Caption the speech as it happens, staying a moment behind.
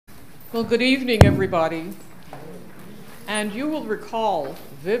Well, good evening, everybody. And you will recall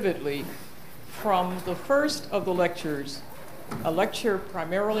vividly from the first of the lectures, a lecture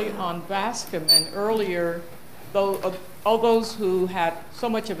primarily on Bascom and earlier, all those who had so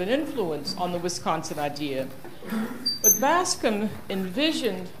much of an influence on the Wisconsin idea. But Bascom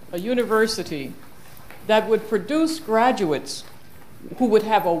envisioned a university that would produce graduates who would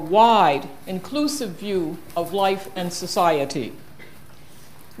have a wide, inclusive view of life and society.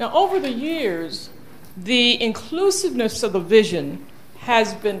 Now, over the years, the inclusiveness of the vision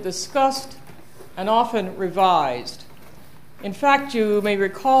has been discussed and often revised. In fact, you may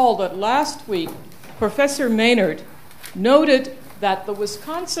recall that last week, Professor Maynard noted that the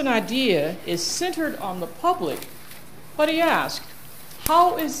Wisconsin idea is centered on the public, but he asked,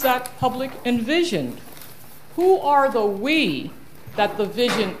 how is that public envisioned? Who are the we that the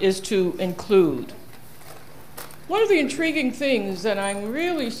vision is to include? One of the intriguing things, and I'm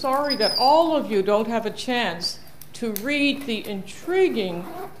really sorry that all of you don't have a chance to read the intriguing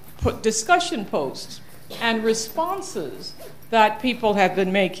discussion posts and responses that people have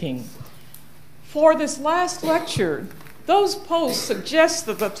been making. For this last lecture, those posts suggest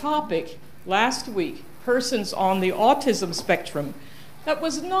that the topic last week, persons on the autism spectrum, that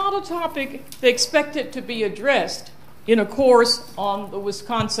was not a topic they expected to be addressed in a course on the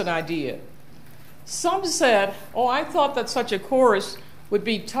Wisconsin idea. Some said, oh, I thought that such a course would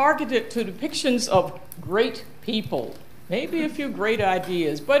be targeted to depictions of great people, maybe a few great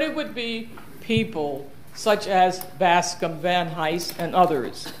ideas, but it would be people such as Bascom, Van Hise, and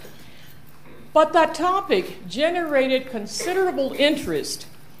others. But that topic generated considerable interest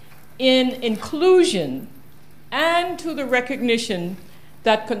in inclusion and to the recognition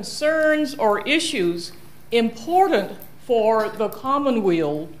that concerns or issues important for the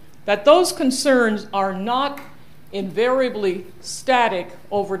commonweal, that those concerns are not invariably static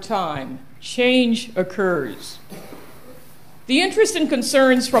over time. Change occurs. The interest and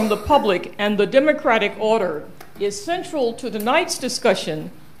concerns from the public and the democratic order is central to tonight's discussion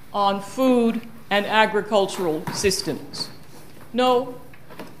on food and agricultural systems. No,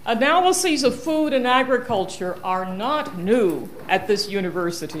 analyses of food and agriculture are not new at this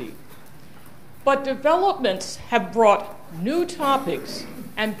university, but developments have brought new topics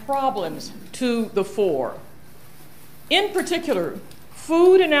and problems to the fore. In particular,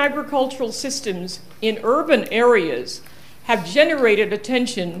 food and agricultural systems in urban areas have generated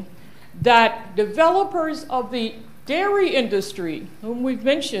attention that developers of the dairy industry, whom we've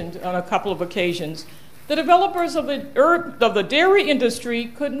mentioned on a couple of occasions, the developers of the dairy industry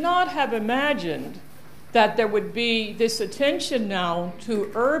could not have imagined that there would be this attention now to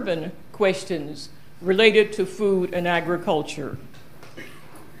urban questions related to food and agriculture.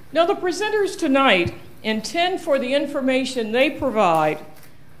 Now, the presenters tonight intend for the information they provide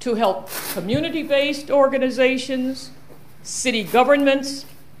to help community-based organizations, city governments,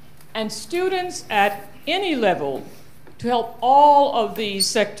 and students at any level to help all of these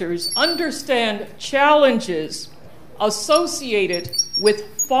sectors understand challenges associated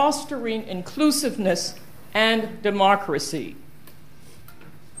with fostering inclusiveness and democracy.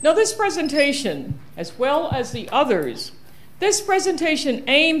 Now, this presentation, as well as the others, this presentation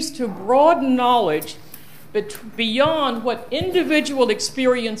aims to broaden knowledge beyond what individual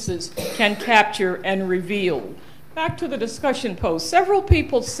experiences can capture and reveal. Back to the discussion post, several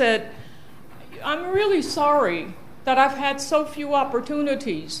people said, I'm really sorry that I've had so few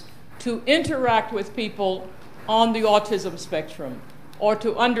opportunities to interact with people on the autism spectrum or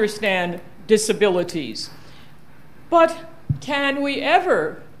to understand disabilities. But can we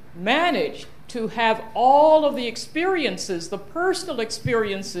ever manage to have all of the experiences, the personal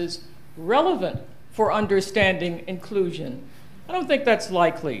experiences, relevant for understanding inclusion? I don't think that's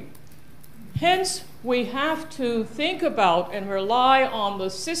likely. Hence, we have to think about and rely on the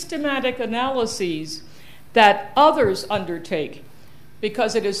systematic analyses that others undertake,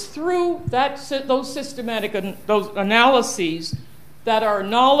 because it is through those systematic those analyses that our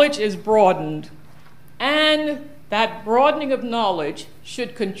knowledge is broadened, and that broadening of knowledge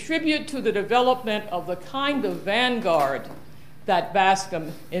should contribute to the development of the kind of vanguard that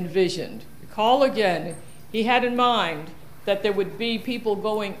Bascom envisioned. Recall again, he had in mind that there would be people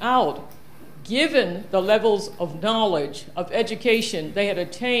going out, given the levels of knowledge, of education they had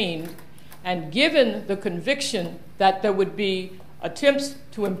attained, and given the conviction that there would be attempts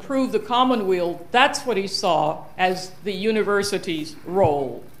to improve the commonweal. That's what he saw as the university's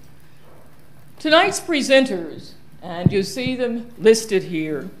role. Tonight's presenters, and you see them listed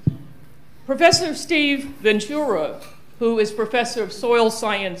here, Professor Steve Ventura, who is professor of soil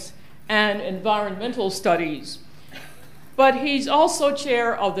science and environmental studies, but he's also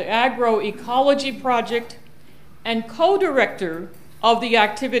chair of the Agroecology Project and co-director of the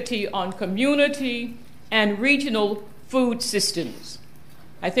activity on community and regional food systems.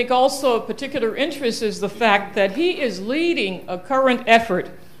 I think also of particular interest is the fact that he is leading a current effort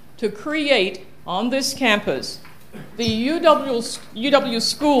to create on this campus the UW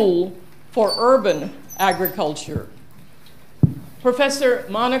School for Urban Agriculture. Professor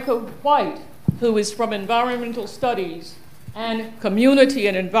Monica White, who is from Environmental Studies and Community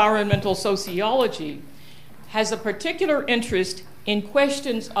and Environmental Sociology, has a particular interest in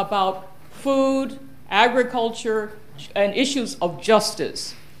questions about food, agriculture, and issues of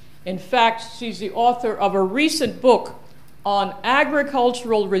justice. In fact, she's the author of a recent book on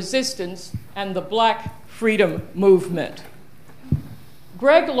agricultural resistance and the Black Freedom Movement.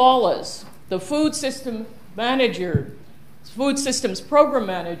 Greg Lawless, the food systems program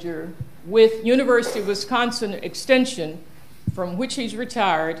manager with University of Wisconsin Extension, from which he's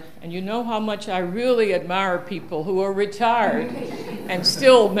retired, and you know how much I really admire people who are retired and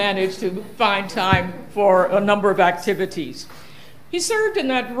still manage to find time for a number of activities. He served in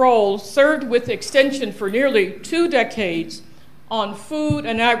that role, served with Extension for nearly 2 decades on food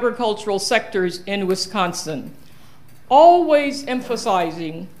and agricultural sectors in Wisconsin, always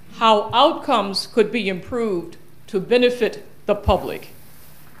emphasizing how outcomes could be improved to benefit the public.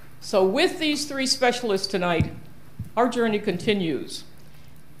 So with these 3 specialists tonight, our journey continues.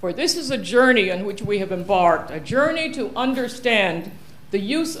 For this is a journey on which we have embarked, a journey to understand the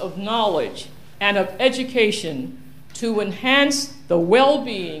use of knowledge and of education to enhance the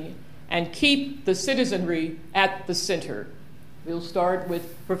well-being and keep the citizenry at the center. We'll start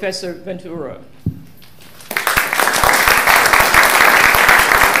with Professor Ventura.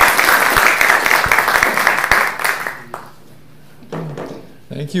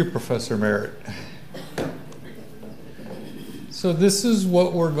 Thank you, Professor Merritt. So this is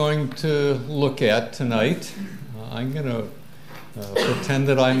what we're going to look at tonight. I'm going to pretend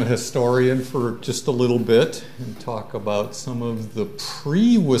that I'm a historian for just a little bit and talk about some of the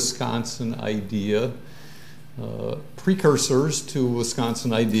pre-Wisconsin idea, precursors to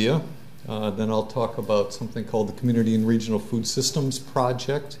Wisconsin idea. Then I'll talk about something called the Community and Regional Food Systems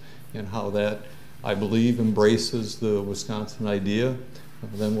Project and how that, I believe, embraces the Wisconsin idea.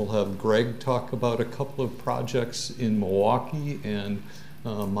 Then we'll have Greg talk about a couple of projects in Milwaukee, and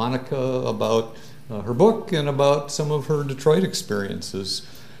Monica about her book and about some of her Detroit experiences.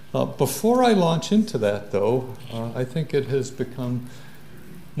 Before I launch into that, though, I think it has become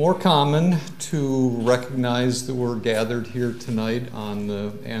more common to recognize that we're gathered here tonight on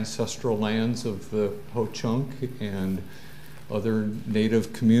the ancestral lands of the Ho-Chunk and other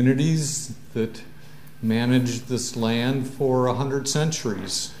native communities that managed this land for 100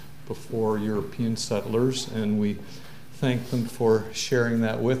 centuries before European settlers, and we thank them for sharing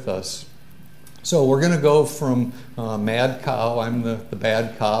that with us. So we're going to go from mad cow, I'm the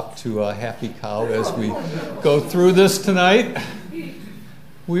bad cop, to happy cow as we go through this tonight.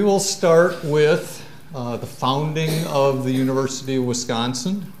 We will start with the founding of the University of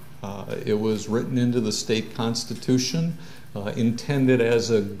Wisconsin. It was written into the state constitution, intended as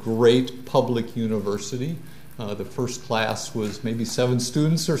a great public university. The first class was maybe 7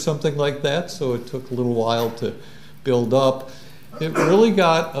 students or something like that, so it took a little while to build up. It really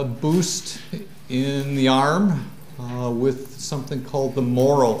got a boost in the arm with something called the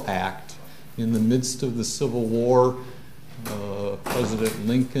Morrill Act. In the midst of the Civil War, President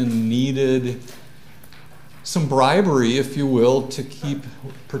Lincoln needed some bribery, if you will, to keep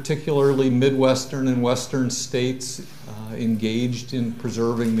particularly Midwestern and Western states engaged in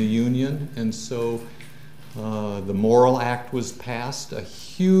preserving the Union. And so the Morrill Act was passed. A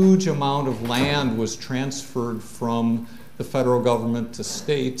huge amount of land was transferred from the federal government to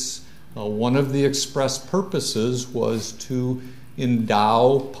states. One of the express purposes was to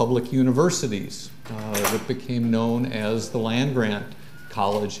endow public universities that became known as the land-grant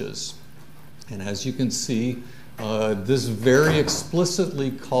colleges. And as you can see, this very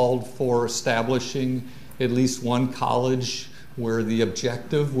explicitly called for establishing at least one college where the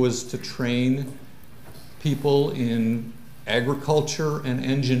objective was to train people in agriculture and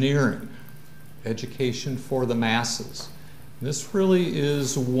engineering, education for the masses. This really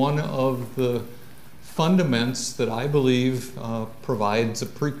is one of the fundaments that I believe provides a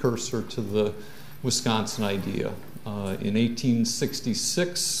precursor to the Wisconsin idea. In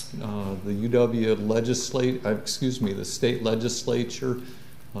 1866, the state legislature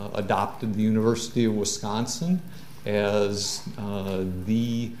adopted the University of Wisconsin as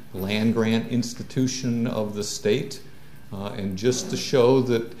the land-grant institution of the state. And just to show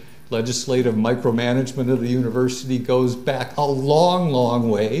that legislative micromanagement of the university goes back a long, long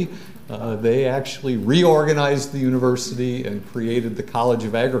way. They actually reorganized the university and created the College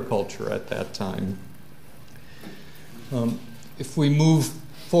of Agriculture at that time. If we move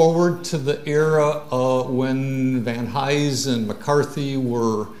forward to the era when Van Hise and McCarthy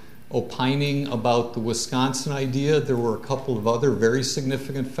were opining about the Wisconsin idea, there were a couple of other very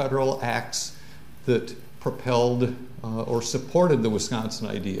significant federal acts that propelled or supported the Wisconsin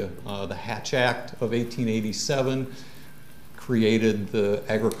idea. The Hatch Act of 1887 created the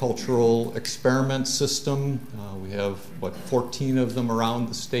agricultural experiment system. We have, 14 of them around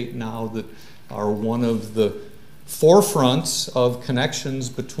the state now that are one of the forefronts of connections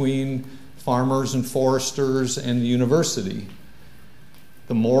between farmers and foresters and the university.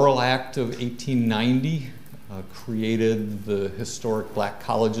 The Morrill Act of 1890 created the historic black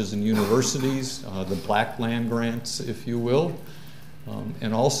colleges and universities, the black land grants, if you will,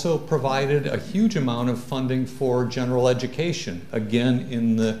 and also provided a huge amount of funding for general education, again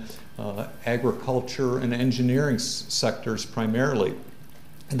in the agriculture and engineering sectors primarily.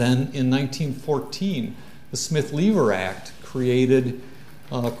 And then in 1914, the Smith-Lever Act created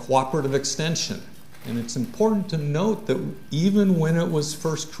cooperative extension. And it's important to note that even when it was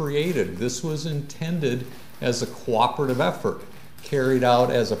first created, this was intended as a cooperative effort, carried out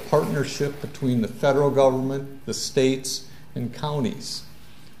as a partnership between the federal government, the states, and counties.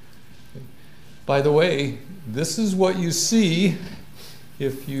 By the way, this is what you see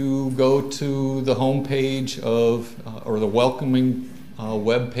if you go to the homepage of, or the welcoming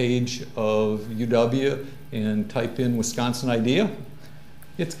web page of UW and type in Wisconsin Idea.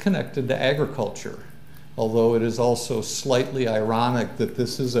 It's connected to agriculture, although it is also slightly ironic that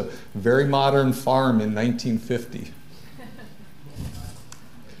this is a very modern farm in 1950.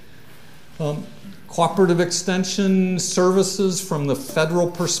 Cooperative extension services from the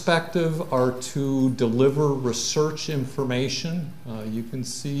federal perspective are to deliver research information. You can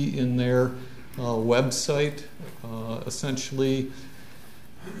see in their website essentially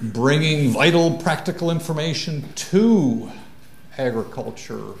bringing vital practical information to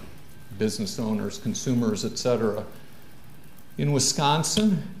agriculture, business owners, consumers, etc. In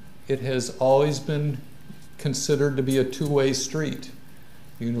Wisconsin, it has always been considered to be a two-way street.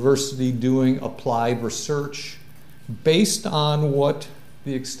 The university doing applied research based on what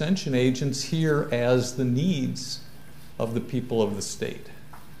the extension agents hear as the needs of the people of the state.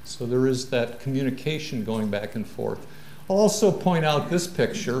 So there is that communication going back and forth. I'll also point out this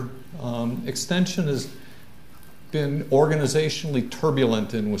picture. Extension has been organizationally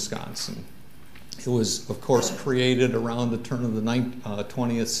turbulent in Wisconsin. It was, of course, created around the turn of the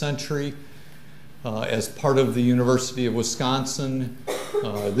 20th century as part of the University of Wisconsin.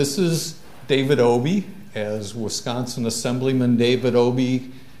 This is David Obey, as Wisconsin Assemblyman David Obey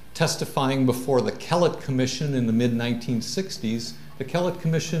testifying before the Kellett Commission in the mid-1960s. The Kellett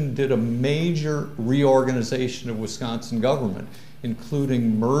Commission did a major reorganization of Wisconsin government,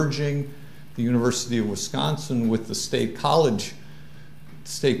 including merging the University of Wisconsin with the state colleges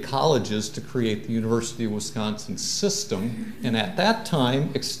to create the University of Wisconsin system. And at that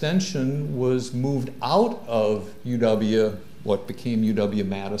time, extension was moved out of UW, what became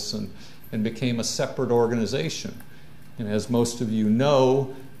UW-Madison, and became a separate organization. And as most of you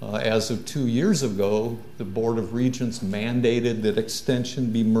know, as of 2 years ago, the Board of Regents mandated that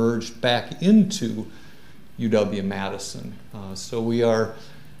extension be merged back into UW-Madison. So we are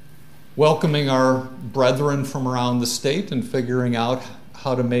welcoming our brethren from around the state and figuring out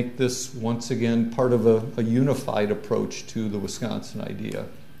how to make this once again part of a unified approach to the Wisconsin idea.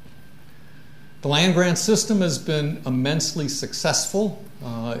 The land grant system has been immensely successful,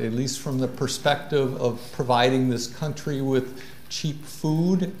 at least from the perspective of providing this country with cheap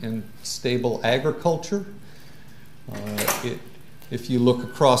food and stable agriculture. If you look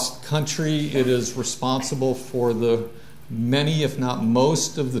across the country, it is responsible for the many, if not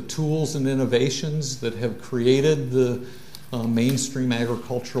most, of the tools and innovations that have created the mainstream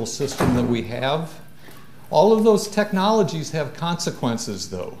agricultural system that we have. All of those technologies have consequences,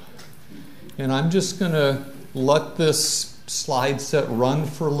 though. And I'm just going to let this slide set run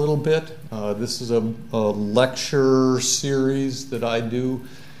for a little bit. This is a lecture series that I do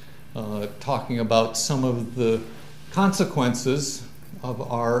talking about some of the consequences of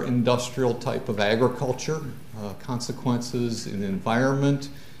our industrial type of agriculture, consequences in environment,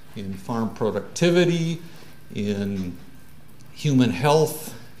 in farm productivity, in human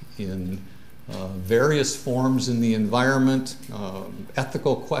health, in various forms in the environment,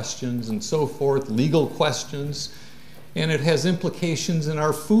 ethical questions and so forth, legal questions, and it has implications in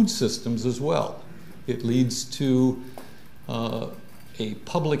our food systems as well. It leads to a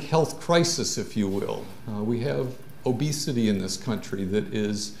public health crisis, if you will. We have obesity in this country that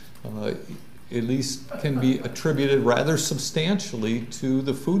is, at least can be attributed rather substantially to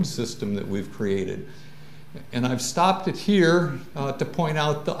the food system that we've created. And I've stopped it here to point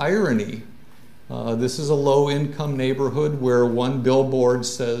out the irony. This is a low-income neighborhood where one billboard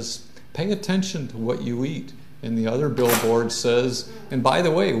says, pay attention to what you eat. And the other billboard says, and by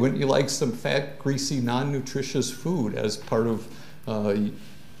the way, wouldn't you like some fat, greasy, non-nutritious food as part of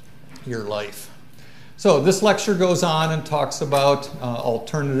your life? So this lecture goes on and talks about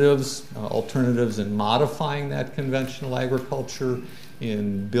alternatives in modifying that conventional agriculture,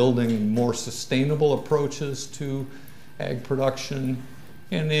 in building more sustainable approaches to ag production,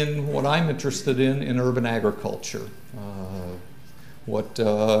 and in what I'm interested in urban agriculture. What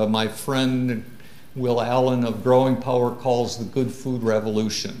my friend Will Allen of Growing Power calls the good food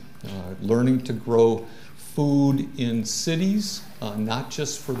revolution. Learning to grow food in cities, not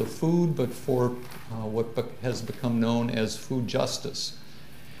just for the food, but for what has become known as food justice.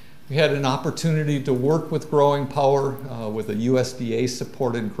 We had an opportunity to work with Growing Power with a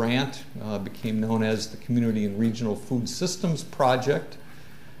USDA-supported grant, became known as the Community and Regional Food Systems Project.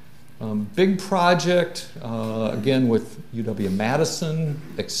 Big project, again with UW-Madison,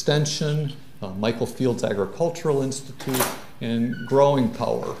 Extension, Michael Fields Agricultural Institute, and Growing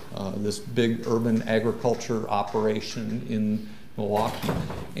Power, this big urban agriculture operation in Milwaukee,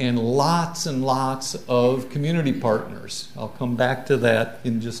 and lots of community partners. I'll come back to that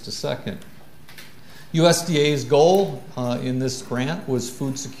in just a second. USDA's goal in this grant was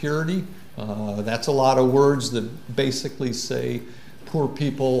food security. That's a lot of words that basically say poor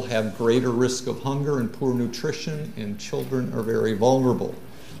people have greater risk of hunger and poor nutrition, and children are very vulnerable.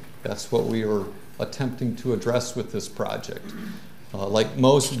 That's what we are attempting to address with this project. Like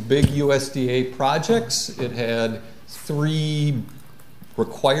most big USDA projects, it had 3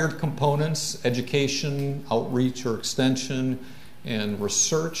 required components: education, outreach or extension, and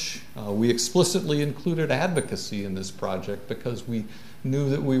research. We explicitly included advocacy in this project because we knew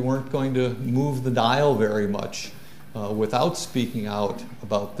that we weren't going to move the dial very much without speaking out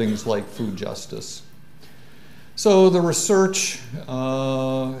about things like food justice. So the research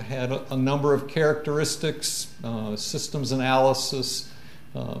had a number of characteristics, systems analysis,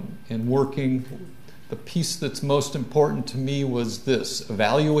 and working. The piece that's most important to me was this: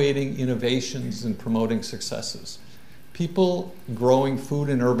 evaluating innovations and promoting successes. People growing food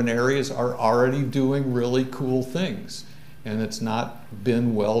in urban areas are already doing really cool things, and it's not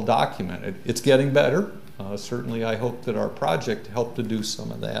been well documented. It's getting better. Certainly I hope that our project helped to do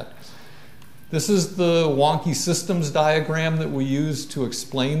some of that. This is the wonky systems diagram that we use to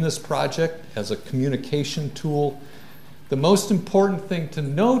explain this project as a communication tool. The most important thing to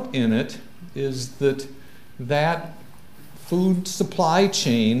note in it is that that food supply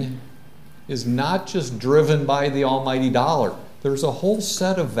chain is not just driven by the almighty dollar. There's a whole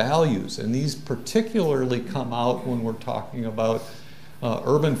set of values, and these particularly come out when we're talking about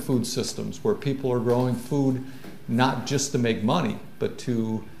urban food systems, where people are growing food not just to make money, but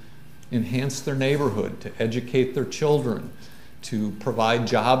to enhance their neighborhood, to educate their children, to provide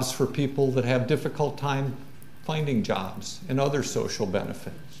jobs for people that have difficult time finding jobs, and other social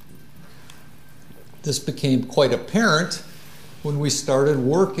benefits. This became quite apparent when we started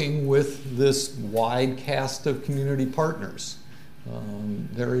working with this wide cast of community partners.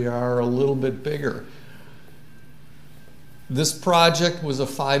 There you are, a little bit bigger. This project was a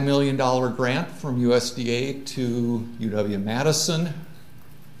 $5 million grant from USDA to UW-Madison.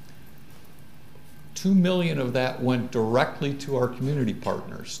 $2 million of that went directly to our community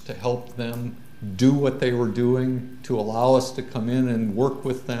partners to help them do what they were doing, to allow us to come in and work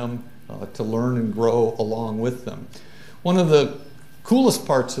with them, to learn and grow along with them. One of the coolest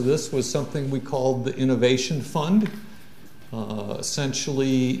parts of this was something we called the Innovation Fund.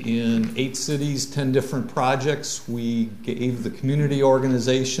 Essentially, in 8 cities, 10 different projects, we gave the community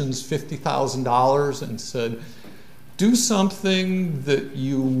organizations $50,000 and said, do something that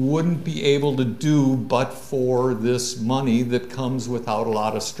you wouldn't be able to do but for this money that comes without a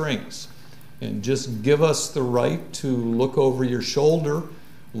lot of strings. And just give us the right to look over your shoulder,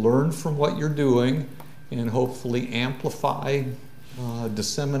 learn from what you're doing, and hopefully amplify,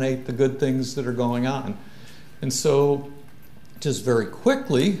 disseminate the good things that are going on. And so, just very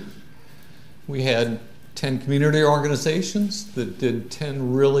quickly, we had 10 community organizations that did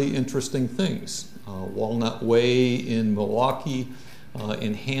 10 really interesting things. Walnut Way in Milwaukee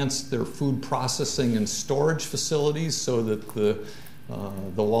enhanced their food processing and storage facilities so that the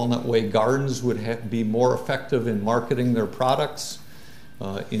Walnut Way gardens would be more effective in marketing their products.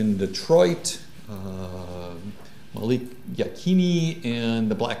 In Detroit, Malik Yakini and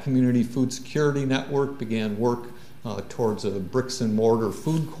the Black Community Food Security Network began work towards a bricks and mortar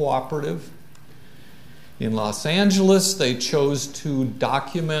food cooperative. In Los Angeles, they chose to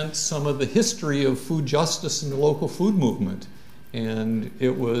document some of the history of food justice in the local food movement. And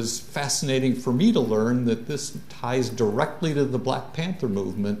it was fascinating for me to learn that this ties directly to the Black Panther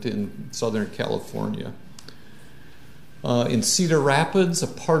movement in Southern California. In Cedar Rapids, a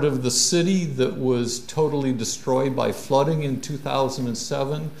part of the city that was totally destroyed by flooding in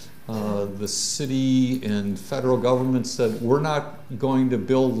 2007, the city and federal government said, we're not going to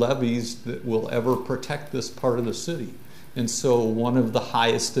build levees that will ever protect this part of the city. And so one of the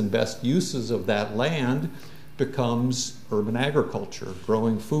highest and best uses of that land becomes urban agriculture,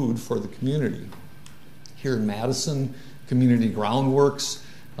 growing food for the community. Here in Madison, Community Groundworks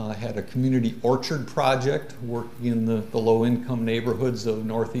had a community orchard project working in the low-income neighborhoods of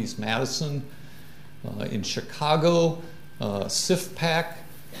Northeast Madison. In Chicago, SIFPAC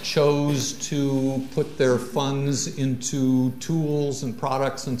chose to put their funds into tools and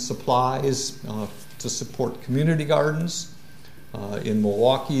products and supplies to support community gardens. In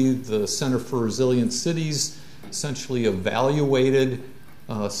Milwaukee, the Center for Resilient Cities essentially evaluated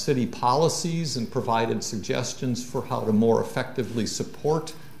city policies and provided suggestions for how to more effectively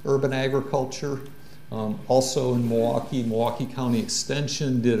support urban agriculture. Also in Milwaukee, Milwaukee County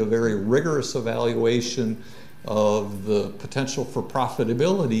Extension did a very rigorous evaluation of the potential for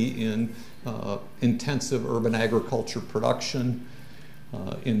profitability in intensive urban agriculture production.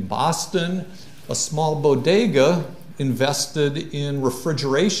 In Boston, a small bodega invested in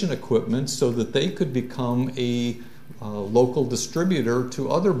refrigeration equipment so that they could become a local distributor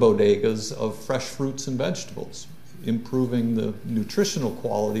to other bodegas of fresh fruits and vegetables, improving the nutritional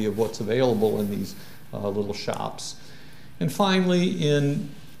quality of what's available in these little shops. And finally, in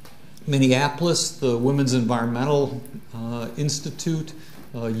Minneapolis, the Women's Environmental Institute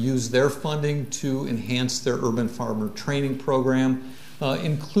used their funding to enhance their urban farmer training program,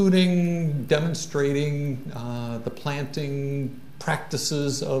 including demonstrating the planting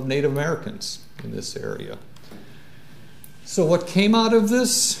practices of Native Americans in this area. So what came out of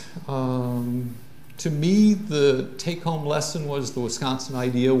this? To me, the take-home lesson was the Wisconsin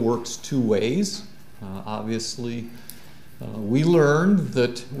idea works two ways. Obviously, we learned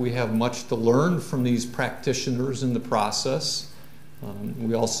that we have much to learn from these practitioners in the process.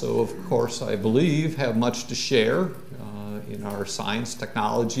 We also, of course, I believe, have much to share in our science,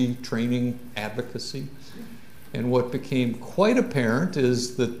 technology, training, advocacy. And what became quite apparent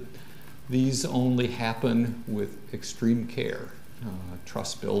is that these only happen with extreme care.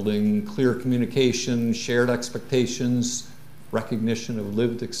 Trust building, clear communication, shared expectations, recognition of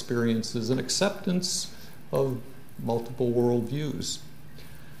lived experiences, and acceptance of multiple worldviews.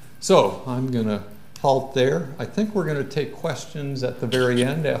 So I'm going to halt there. I think we're going to take questions at the very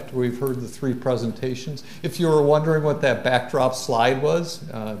end after we've heard the three presentations. If you were wondering what that backdrop slide was,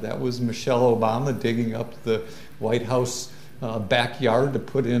 that was Michelle Obama digging up the White House backyard to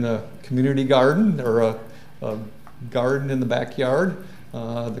put in a community garden or a garden in the backyard.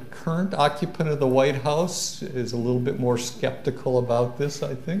 The current occupant of the White House is a little bit more skeptical about this,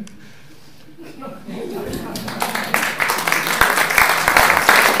 I think.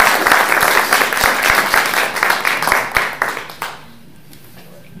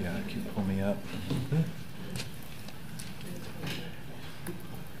 Yeah, can you pull me up? Can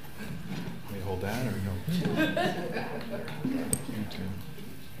we hold that or no?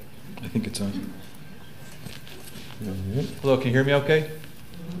 I think it's on. Hello, can you hear me okay?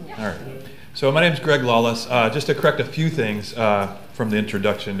 All right. So my name is Greg Lawless. Just to correct a few things from the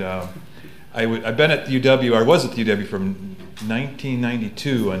introduction. I've been at the UW, or was at the UW from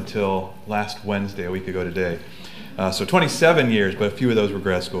 1992 until last Wednesday, a week ago today. So 27 years, but a few of those were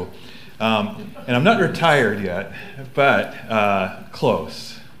grad school. And I'm not retired yet, but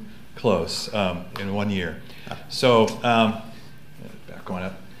close in 1 year. So back going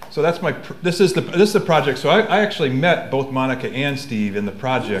up. So that's this is the project. So I actually met both Monica and Steve in the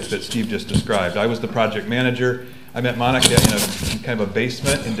project that Steve just described. I was the project manager. I met Monica in kind of a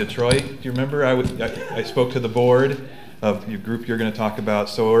basement in Detroit. Do you remember? I spoke to the board of your group you're going to talk about.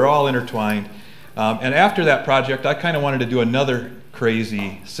 So we're all intertwined. And after that project, I kind of wanted to do another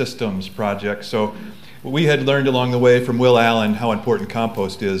crazy systems project. So we had learned along the way from Will Allen how important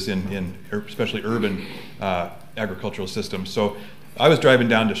compost is in especially urban agricultural systems. So I was driving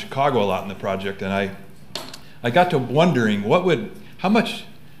down to Chicago a lot in the project, and I got to wondering how much,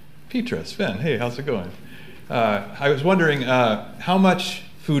 Petra, Sven, hey, how's it going? I was wondering how much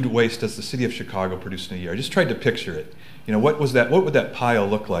food waste does the city of Chicago produce in a year? I just tried to picture it. You know, what would that pile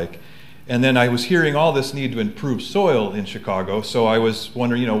look like? And then I was hearing all this need to improve soil in Chicago, so I was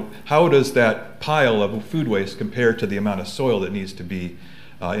wondering, how does that pile of food waste compare to the amount of soil that needs to be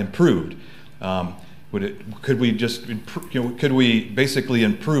improved? Could we basically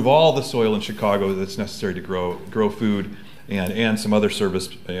improve all the soil in Chicago that's necessary to grow food and some other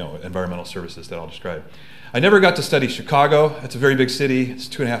environmental services that I'll describe? I never got to study Chicago. It's a very big city. It's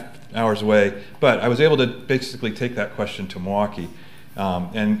 2.5 hours away. But I was able to basically take that question to Milwaukee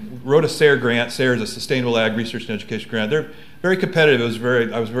and wrote a SARE grant. SARE is a Sustainable Ag Research and Education grant. They're very competitive. I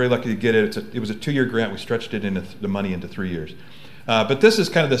was very lucky to get it. It was a 2-year grant. We stretched it into the money into 3 years. But this is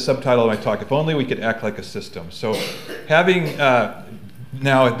kind of the subtitle of my talk, If Only We Could Act Like a System. So having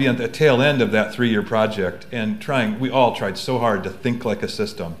now be at the tail end of that 3-year project and we all tried so hard to think like a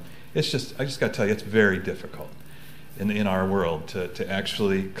system. I just got to tell you, it's very difficult in our world to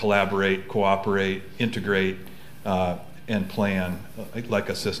actually collaborate, cooperate, integrate, and plan like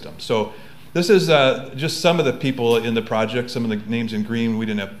a system. So this is just some of the people in the project, some of the names in green. We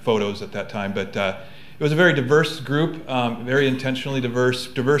didn't have photos at that time, but it was a very diverse group, very intentionally diverse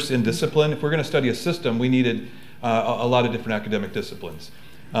in discipline. If we're going to study a system, we needed a lot of different academic disciplines.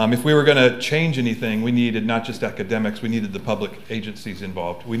 If we were going to change anything, we needed not just academics, we needed the public agencies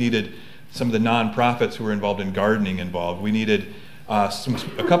involved. We needed some of the nonprofits who were involved in gardening involved. We needed a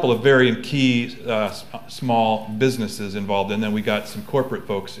couple of very key small businesses involved, and then we got some corporate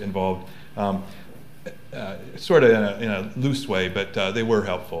folks involved, sort of in a loose way, but they were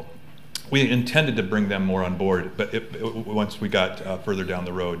helpful. We intended to bring them more on board, but once we got further down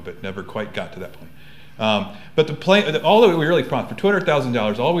the road, but never quite got to that point. But the plan, all that we really promised, for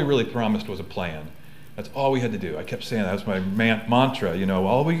 $200,000, all we really promised was a plan. That's all we had to do. I kept saying that was my mantra,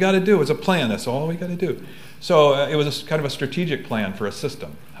 all we got to do is a plan. That's all we got to do. So it was kind of a strategic plan for a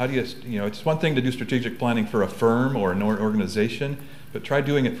system. How do it's one thing to do strategic planning for a firm or an organization, but try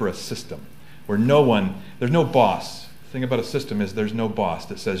doing it for a system where there's no boss. The thing about a system is there's no boss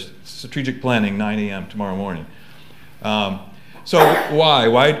that says strategic planning 9 a.m. tomorrow morning. So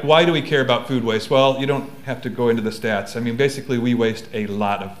why do we care about food waste? Well, you don't have to go into the stats. I mean, basically, we waste a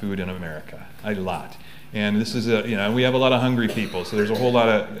lot of food in America, a lot. And this is we have a lot of hungry people, so there's a whole lot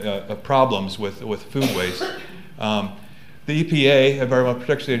of problems with food waste. The EPA, Environmental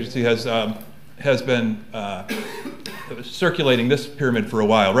Protection Agency, has been circulating this pyramid for a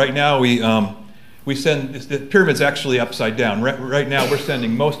while. Right now, we send the pyramid's actually upside down. Right now, we're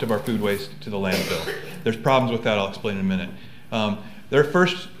sending most of our food waste to the landfill. There's problems with that. I'll explain in a minute. Their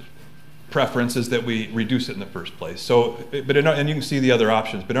first preference is that we reduce it in the first place. So, and you can see the other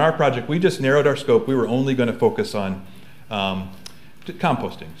options. But in our project, we just narrowed our scope. We were only going to focus on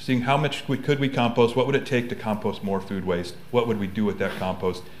composting, seeing how much could we compost, what would it take to compost more food waste, what would we do with that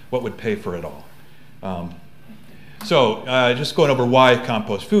compost, what would pay for it all. Just going over why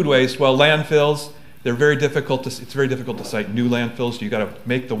compost food waste. Well, landfills, it's very difficult to site new landfills. You got to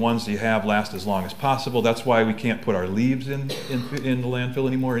make the ones you have last as long as possible. That's why we can't put our leaves in the landfill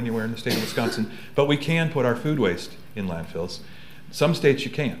anymore anywhere in the state of Wisconsin. But we can put our food waste in landfills. Some states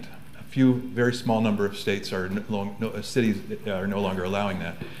you can't. A few, very small number of states cities are no longer allowing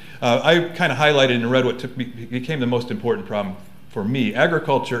that. I kind of highlighted and read what became the most important problem for me.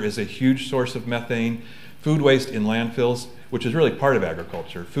 Agriculture is a huge source of methane. Food waste in landfills, which is really part of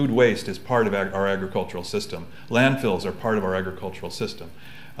agriculture. Food waste is part of our agricultural system. Landfills are part of our agricultural system.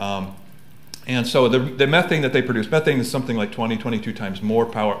 And so the methane that they produce, methane is something like 22 times more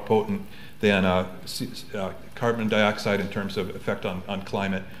potent than carbon dioxide in terms of effect on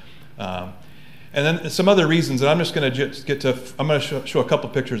climate. And then some other reasons, and I'm just going to I'm going to show a couple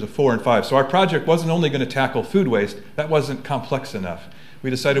pictures of 4 and 5. So our project wasn't only going to tackle food waste, that wasn't complex enough. We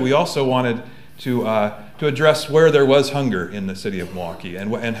decided we also wanted to address where there was hunger in the city of Milwaukee,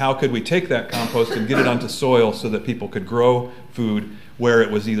 and how could we take that compost and get it onto soil so that people could grow food where it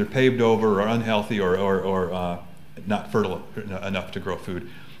was either paved over or unhealthy or not fertile enough to grow food.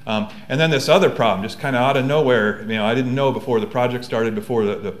 And then this other problem, just kind of out of nowhere, I didn't know before the project started, before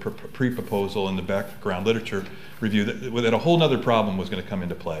the pre-proposal and the background literature review, that a whole other problem was going to come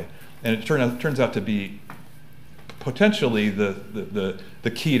into play. And it turns out to be potentially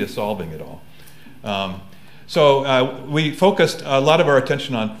the key to solving it all. So we focused a lot of our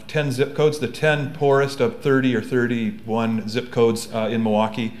attention on 10 zip codes, the 10 poorest of 30 or 31 zip codes in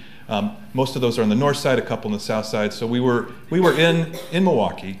Milwaukee. Most of those are on the north side, a couple on the south side. So we were in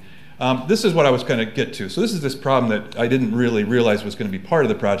Milwaukee. This is what I was going to get to. So this is this problem that I didn't really realize was going to be part of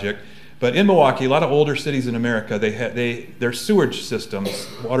the project. But in Milwaukee, a lot of older cities in America, their sewage systems,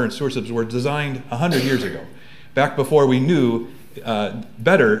 water and sewer systems, were designed 100 years ago, back before we knew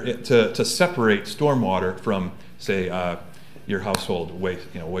better to separate stormwater from, say, your household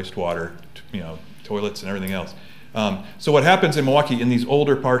wastewater, toilets and everything else. So what happens in Milwaukee in these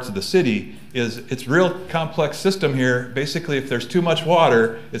older parts of the city is it's a real complex system here. Basically, if there's too much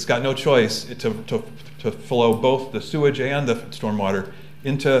water, it's got no choice to flow both the sewage and the stormwater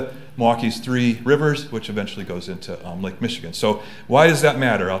into Milwaukee's 3 rivers, which eventually goes into Lake Michigan. So why does that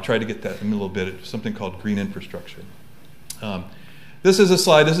matter? I'll try to get that in a little bit. It's something called green infrastructure. This is a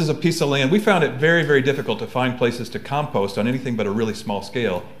slide. This is a piece of land. We found it very, very difficult to find places to compost on anything but a really small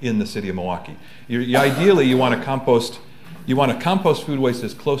scale in the city of Milwaukee. Ideally, you want to compost food waste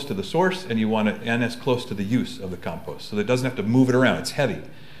as close to the source, and as close to the use of the compost, so that it doesn't have to move it around. It's heavy.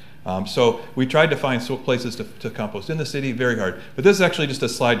 So we tried to find places to compost in the city. Very hard. But this is actually just a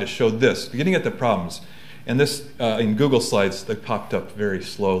slide to show this, getting at the problems. And this, in Google Slides, they popped up very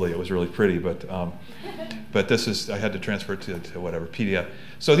slowly. It was really pretty, but this is, I had to transfer it to whatever, PDF.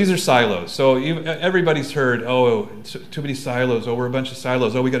 So these are silos. So everybody's heard, oh, too many silos, oh, we're a bunch of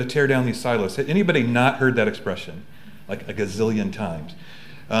silos, oh, we got to tear down these silos. Anybody not heard that expression like a gazillion times?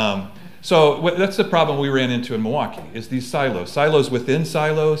 So that's the problem we ran into in Milwaukee, is these silos. Silos within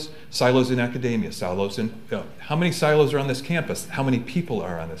silos, silos in academia, silos in, how many silos are on this campus? How many people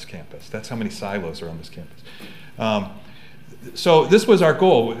are on this campus? That's how many silos are on this campus. So this was our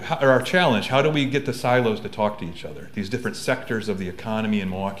goal, or our challenge. How do we get the silos to talk to each other? These different sectors of the economy in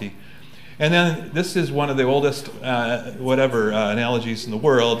Milwaukee. And then this is one of the oldest, analogies in the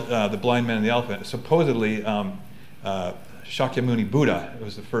world, the blind man and the elephant. Supposedly, Shakyamuni Buddha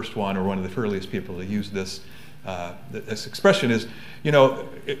was the first one, or one of the earliest people to use this. This expression is, in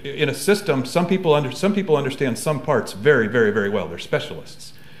a system, some people understand some parts very, very, very well. They're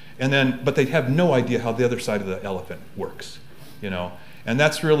specialists, but they have no idea how the other side of the elephant works, And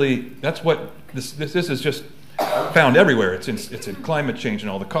that's what this is just found everywhere. It's in climate change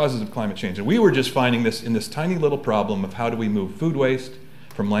and all the causes of climate change. And we were just finding this in this tiny little problem of how do we move food waste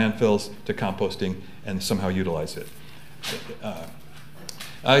from landfills to composting and somehow utilize it.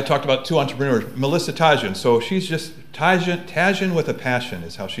 I talked about 2 entrepreneurs, Melissa Tajan. So she's just Tajan with a passion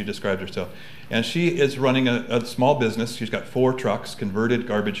is how she described herself. And she is running a small business. She's got 4 trucks, converted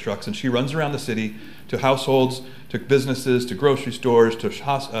garbage trucks, and she runs around the city to households, to businesses, to grocery stores, to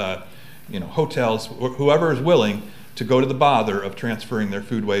hotels, whoever is willing to go to the bother of transferring their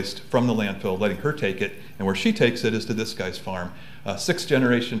food waste from the landfill, letting her take it. And where she takes it is to this guy's farm, a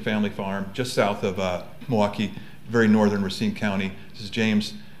 6th-generation family farm just south of Milwaukee, very northern Racine County. This is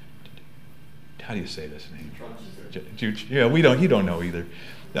James. How do you say this name? Yeah, he don't know either.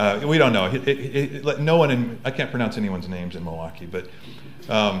 We don't know. No one I can't pronounce anyone's names in Milwaukee, but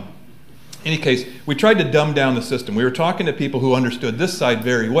in any case, we tried to dumb down the system. We were talking to people who understood this side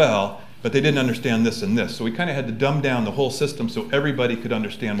very well, but they didn't understand this and this. So we kind of had to dumb down the whole system so everybody could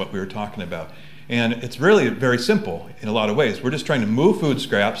understand what we were talking about. And it's really very simple in a lot of ways. We're just trying to move food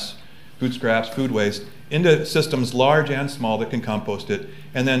scraps, food waste, into systems large and small that can compost it,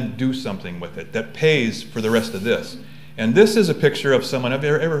 and then do something with it that pays for the rest of this. And this is a picture of someone. Have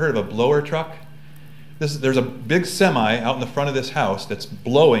you ever heard of a blower truck? There's a big semi out in the front of this house that's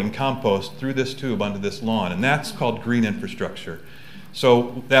blowing compost through this tube onto this lawn, and that's called green infrastructure.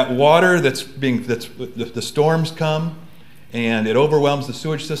 So that water the storms come, and it overwhelms the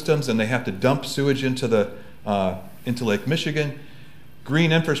sewage systems, and they have to dump sewage into Lake Michigan.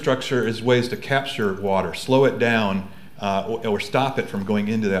 Green infrastructure is ways to capture water, slow it down, or stop it from going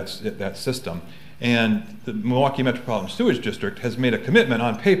into that system. And the Milwaukee Metropolitan Sewage District has made a commitment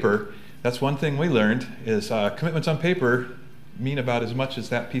on paper. That's one thing we learned, is commitments on paper mean about as much as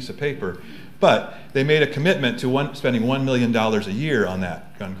that piece of paper. But they made a commitment to spending $1 million a year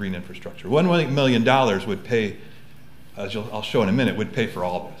on green infrastructure. $1 million would pay, as I'll show in a minute, would pay for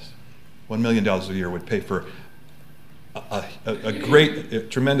all this. $1 million a year would pay for a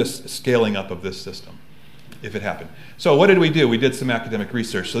tremendous scaling up of this system, if it happened. So what did we do? We did some academic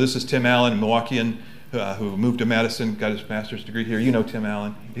research. So this is Tim Allen, a Milwaukeean who moved to Madison, got his master's degree here. You know Tim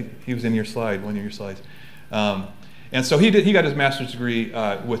Allen. He was in your slide, one of your slides. And so he got his master's degree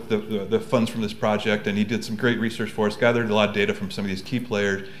with the funds from this project, and he did some great research for us, gathered a lot of data from some of these key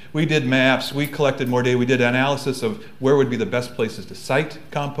players. We did maps, we collected more data, we did analysis of where would be the best places to site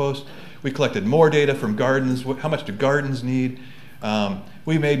compost. We collected more data from gardens, how much do gardens need?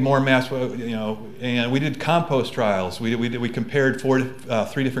 We made more maps, and we did compost trials. We compared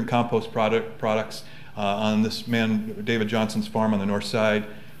 3 different compost products on this man, David Johnson's farm on the north side.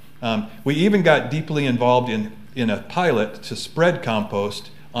 We even got deeply involved in a pilot to spread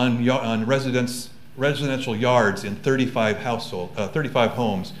compost on residential yards in 35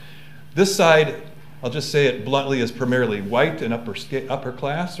 homes. This side I'll just say it bluntly, is primarily white and upper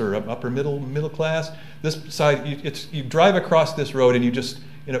class or upper middle class. This side, you drive across this road and you just,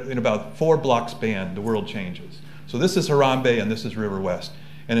 in about 4 block span, the world changes. So this is Harambe and this is River West.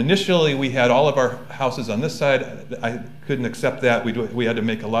 And initially we had all of our houses on this side. I couldn't accept that. We had to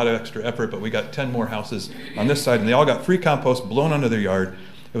make a lot of extra effort, but we got 10 more houses on this side and they all got free compost blown under their yard.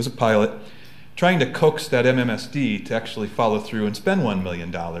 It was a pilot. Trying to coax that MMSD to actually follow through and spend $1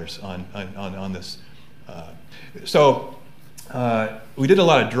 million on this. We did a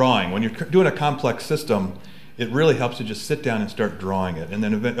lot of drawing. When you're doing a complex system, it really helps to just sit down and start drawing it. And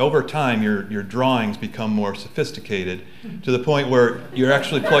then over time, your drawings become more sophisticated to the point where you're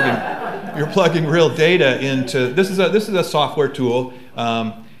actually plugging real data into. This is a software tool.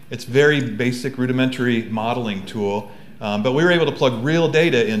 It's very basic, rudimentary modeling tool. But we were able to plug real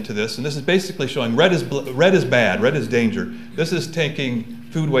data into this, and this is basically showing red is bad, red is danger. This is taking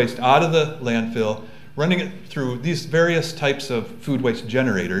food waste out of the landfill, running it through these various types of food waste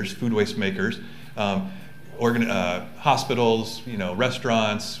generators, food waste makers, hospitals,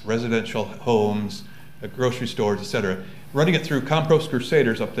 restaurants, residential homes, grocery stores, etc. Running it through Compost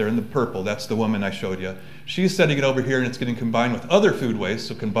Crusaders up there in the purple. That's the woman I showed you. She's sending it over here, and it's getting combined with other food waste,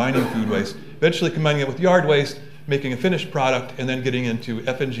 so combining food waste, eventually combining it with yard waste, making a finished product, and then getting into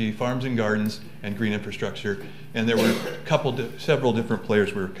F&G, farms and gardens, and green infrastructure. And there were several different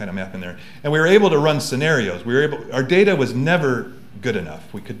players we were kind of mapping there. And we were able to run scenarios. Our data was never good enough.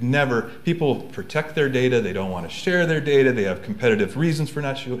 People protect their data, they don't want to share their data, they have competitive reasons for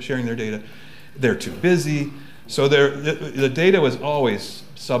not sharing their data, they're too busy. So the data was always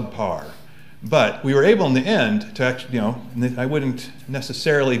subpar. But we were able in the end to actually, I wouldn't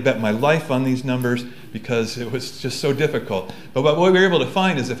necessarily bet my life on these numbers because it was just so difficult. But what we were able to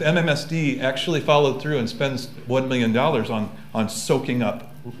find is if MMSD actually followed through and spends $1 million on soaking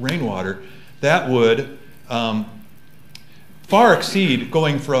up rainwater, that would far exceed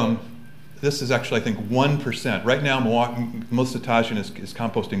going from, this is actually I think 1%. Right now Melissa Tajian is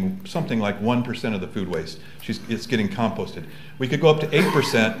composting something like 1% of the food waste. It's getting composted. We could go up to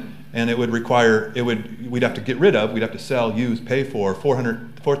 8%. And it would require, we'd have to get rid of, we'd have to sell, use, pay for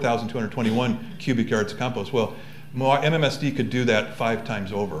 4,221 cubic yards of compost. Well, MMSD could do that 5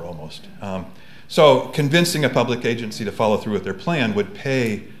 times over almost. So convincing a public agency to follow through with their plan would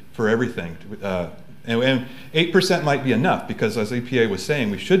pay for everything. And 8% might be enough because as EPA was saying,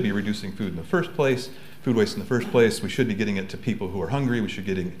 we should be reducing food waste in the first place. We should be getting it to people who are hungry. We should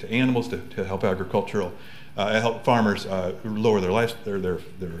be getting it to animals to help help farmers lower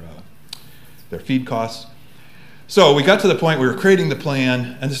their feed costs. So we got to the point we were creating the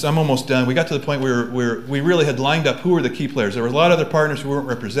plan, and I'm almost done. We got to the point where we really had lined up who were the key players. There were a lot of other partners who weren't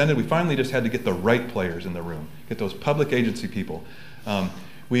represented. We finally just had to get the right players in the room, get those public agency people.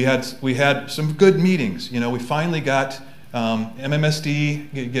 We had some good meetings. We finally got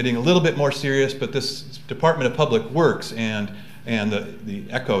MMSD getting a little bit more serious, but this Department of Public Works and the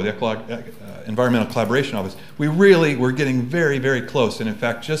ECHO, the Environmental Collaboration Office, we really were getting very, very close. And in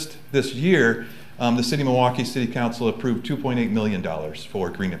fact, just this year, the City of Milwaukee City Council approved $2.8 million for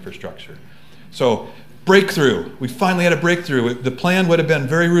green infrastructure. So breakthrough. We finally had a breakthrough. The plan would have been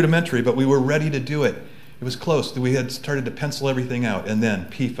very rudimentary, but we were ready to do it. It was close. We had started to pencil everything out. And then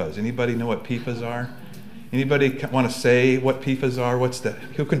PFAS. Anybody know what PFAS are? Anybody want to say what PFAS are?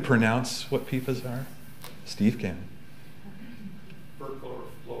 Who can pronounce what PFAS are? Steve can.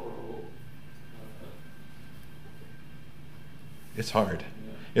 It's hard.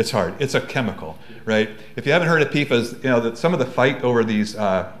 It's hard. It's a chemical, right? If you haven't heard of PFAS, some of the fight over these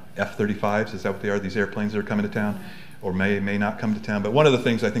F-35s, is that what they are? These airplanes that are coming to town, or may not come to town. But one of the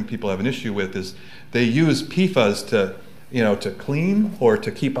things I think people have an issue with is they use PFAS to clean or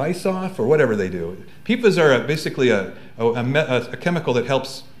to keep ice off or whatever they do. PFAS are basically a chemical that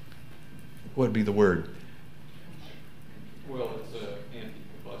helps. What would be the word? Well, it's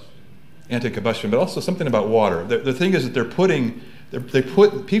anti-combustion. Anti-combustion, but also something about water. The thing is that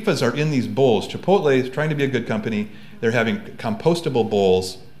PFAS are in these bowls. Chipotle is trying to be a good company. They're having compostable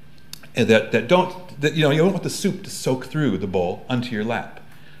bowls that you don't want the soup to soak through the bowl onto your lap.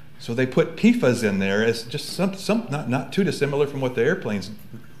 So they put PFAS in there as just some not too dissimilar from what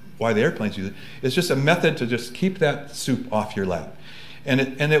why the airplanes use it. It's just a method to just keep that soup off your lap. And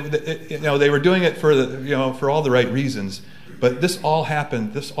they were doing it for all the right reasons. But this all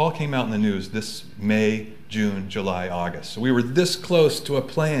happened, this all came out in the news this May, June, July, August. So we were this close to a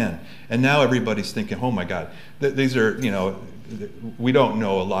plan. And now everybody's thinking, oh my God, these are, we don't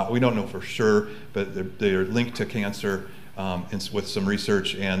know a lot. We don't know for sure, but they're linked to cancer. with some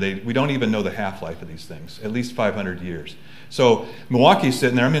research, and we don't even know the half-life of these things, at least 500 years. So Milwaukee's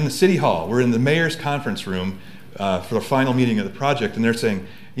sitting there, I'm in the city hall, we're in the mayor's conference room for the final meeting of the project, and they're saying,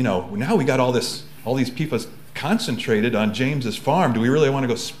 you know, now we got all these people concentrated on James's farm, do we really want to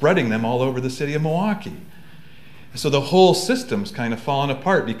go spreading them all over the city of Milwaukee? So the whole system's kind of fallen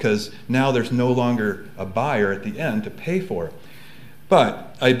apart because now there's no longer a buyer at the end to pay for it.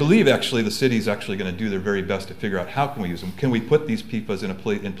 But I believe actually the city's actually going to do their very best to figure out how can we use them. Can we put these PFAS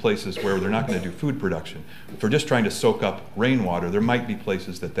in places where they're not going to do food production? If we're just trying to soak up rainwater, there might be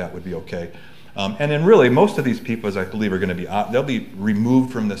places that would be okay. And then really most of these PFAS I believe are going to be, they'll be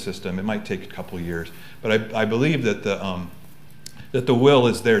removed from the system. It might take a couple of years. But I believe that the will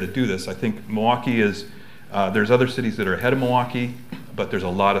is there to do this. I think Milwaukee is, there's other cities that are ahead of Milwaukee, but there's a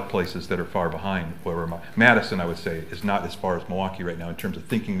lot of places that are far behind. Where Madison, I would say, is not as far as Milwaukee right now in terms of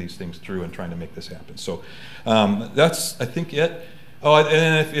thinking these things through and trying to make this happen. So that's, I think, it. Oh,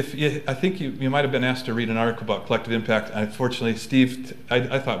 and I think you might have been asked to read an article about collective impact. Unfortunately, Steve,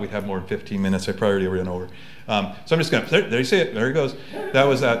 I thought we'd have more than 15 minutes. I probably already ran over. So I'm just going to, there you see it, there it goes. That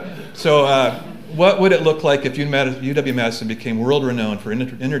was that. So what would it look like if UW-Madison became world-renowned for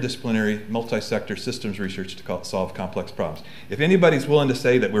interdisciplinary, multi-sector systems research to solve complex problems? If anybody's willing to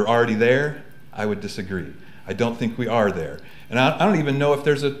say that we're already there, I would disagree. I don't think we are there. And I don't even know if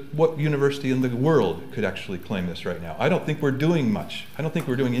there's what university in the world could actually claim this right now. I don't think we're doing much. I don't think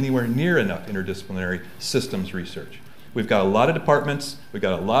we're doing anywhere near enough interdisciplinary systems research. We've got a lot of departments, we've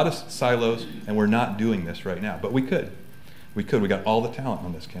got a lot of silos, and we're not doing this right now. But we could. We could. We got all the talent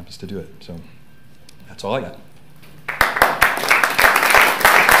on this campus to do it. So that's all I got.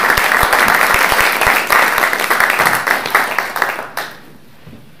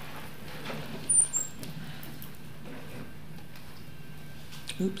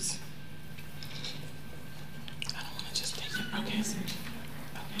 Oops. I don't want to just take it. Okay.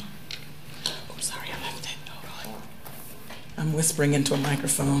 Oops, sorry, I left it. Hold on. I'm whispering into a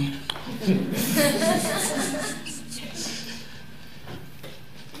microphone.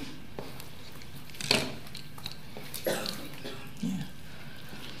 Yeah.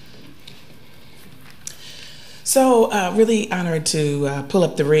 So, really honored to pull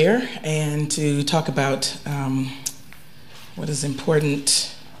up the rear and to talk about what is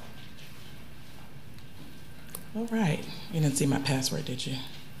important. All right, you didn't see my password, did you?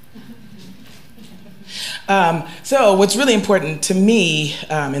 So what's really important to me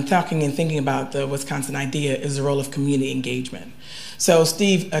in talking and thinking about the Wisconsin idea is the role of community engagement. So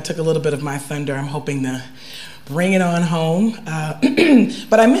Steve took a little bit of my thunder. I'm hoping to bring it on home.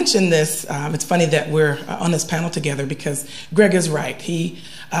 But I mentioned this, it's funny that we're on this panel together because Greg is right.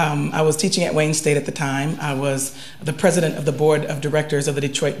 I was teaching at Wayne State at the time. I was the president of the board of directors of the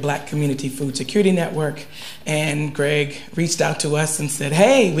Detroit Black Community Food Security Network. And Greg reached out to us and said,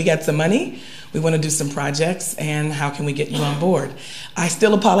 hey, we got some money. We want to do some projects, and how can we get you on board? I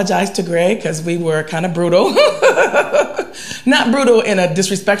still apologize to Greg because we were kind of brutal. Not brutal in a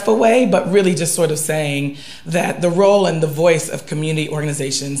disrespectful way, but really just sort of saying that the role and the voice of community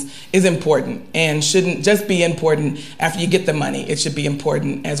organizations is important and shouldn't just be important after you get the money. It should be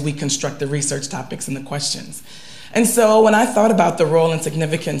important as we construct the research topics and the questions. And so when I thought about the role and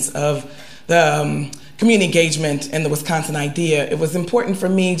significance of the community engagement and the Wisconsin idea, it was important for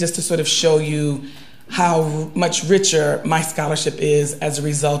me just to sort of show you how much richer my scholarship is as a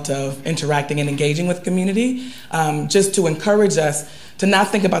result of interacting and engaging with community, just to encourage us to not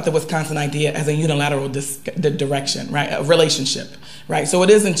think about the Wisconsin idea as a unilateral direction, right? A relationship, right? So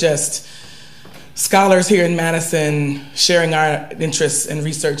it isn't just scholars here in Madison sharing our interests and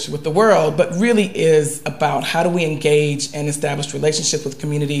research with the world, but really is about how do we engage and establish relationships with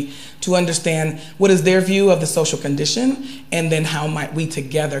community to understand what is their view of the social condition, and then how might we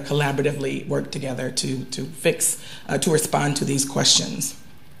together collaboratively work together to respond to these questions.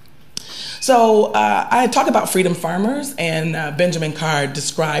 So I talk about freedom farmers, and Benjamin Card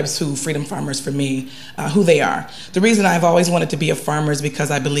describes who freedom farmers for me, who they are. The reason I've always wanted to be a farmer is because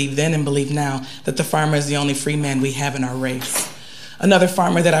I believe then and believe now that the farmer is the only free man we have in our race. Another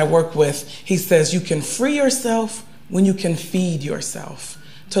farmer that I work with, he says, you can free yourself when you can feed yourself.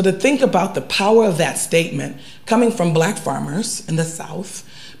 So to think about the power of that statement coming from Black farmers in the South,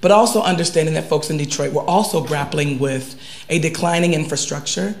 but also understanding that folks in Detroit were also grappling with a declining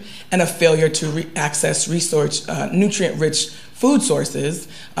infrastructure and a failure to access nutrient-rich food sources.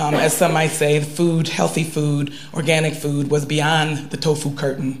 As some might say, food, healthy food, organic food was beyond the tofu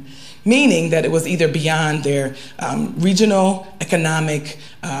curtain. meaning that it was either beyond their regional, economic,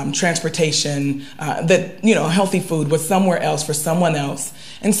 transportation, that, you know, healthy food was somewhere else for someone else.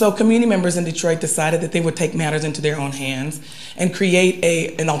 And so community members in Detroit decided that they would take matters into their own hands and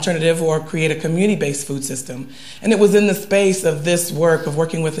create an alternative or create a community-based food system. And it was in the space of this work, of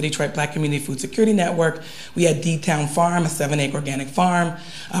working with the Detroit Black Community Food Security Network. We had D-Town Farm, a 7-acre organic farm.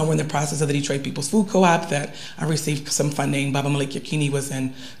 We're in the process of the Detroit People's Food Co-op that I received some funding. Baba Malik Yakini was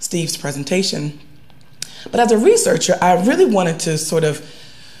in Steve's presentation. But as a researcher, I really wanted to sort of,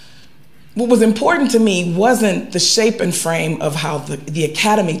 what was important to me wasn't the shape and frame of how the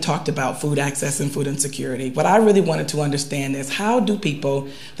academy talked about food access and food insecurity. What I really wanted to understand is, how do people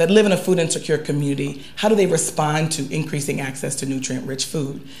that live in a food insecure community, how do they respond to increasing access to nutrient-rich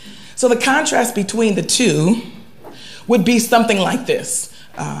food? So the contrast between the two would be something like this.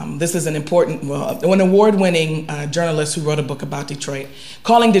 This is an important, an award-winning journalist who wrote a book about Detroit,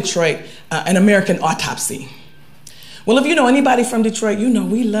 calling Detroit an American autopsy. Well, if you know anybody from Detroit, you know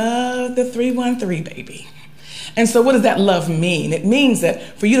we love the 313, baby. And so what does that love mean? It means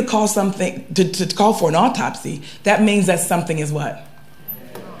that for you to call something, to call for an autopsy, that means that something is what?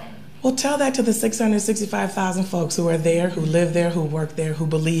 Well, tell that to the 665,000 folks who are there, who live there, who work there, who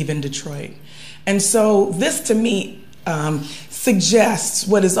believe in Detroit. And so this, to me, suggests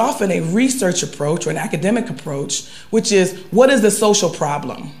what is often a research approach or an academic approach, which is, what is the social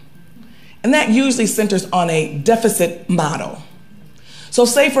problem? And that usually centers on a deficit model. So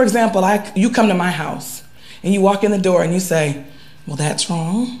say, for example, you come to my house and you walk in the door and you say, well, that's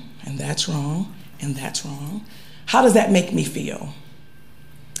wrong, and that's wrong, and that's wrong. How does that make me feel?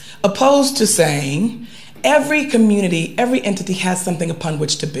 Opposed to saying, every community, every entity has something upon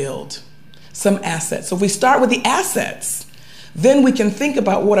which to build, some assets. So if we start with the assets, then we can think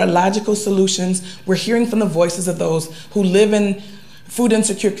about what are logical solutions. We're hearing from the voices of those who live in food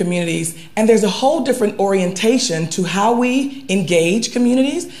insecure communities, and there's a whole different orientation to how we engage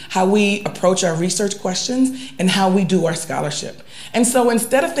communities, how we approach our research questions, and how we do our scholarship. And so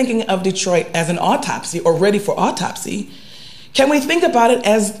instead of thinking of Detroit as an autopsy or ready for autopsy, can we think about it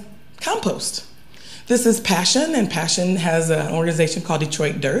as compost? This is Passion, and Passion has an organization called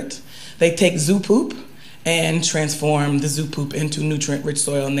Detroit Dirt. They take zoo poop and transform the zoo poop into nutrient-rich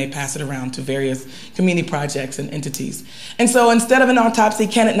soil, and they pass it around to various community projects and entities. And so instead of an autopsy,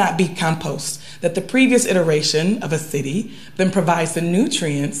 can it not be compost? That the previous iteration of a city then provides the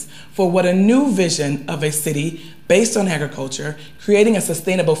nutrients for what a new vision of a city based on agriculture, creating a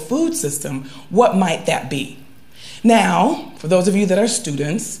sustainable food system, what might that be? Now, for those of you that are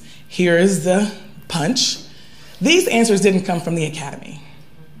students, here is the punch. These answers didn't come from the academy.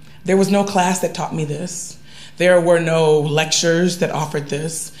 There was no class that taught me this. There were no lectures that offered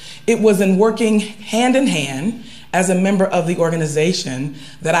this. It was in working hand in hand as a member of the organization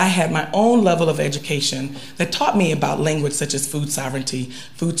that I had my own level of education that taught me about language such as food sovereignty,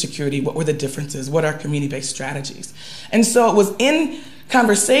 food security, what were the differences, what are community-based strategies. And so it was in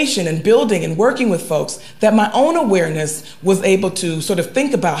conversation and building and working with folks that my own awareness was able to sort of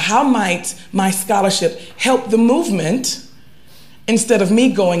think about, how might my scholarship help the movement, instead of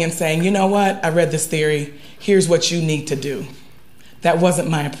me going and saying, you know what, I read this theory, here's what you need to do. That wasn't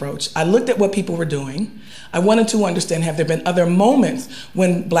my approach. I looked at what people were doing. I wanted to understand, have there been other moments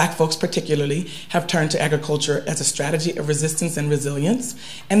when Black folks particularly have turned to agriculture as a strategy of resistance and resilience,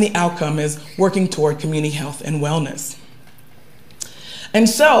 and the outcome is working toward community health and wellness. And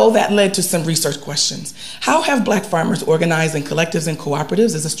so that led to some research questions. How have Black farmers organized in collectives and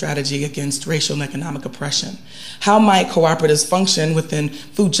cooperatives as a strategy against racial and economic oppression? How might cooperatives function within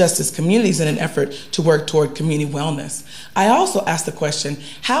food justice communities in an effort to work toward community wellness? I also asked the question,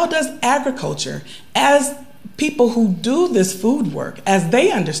 how does agriculture, as people who do this food work, as they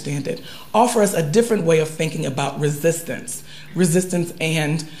understand it, offer us a different way of thinking about resistance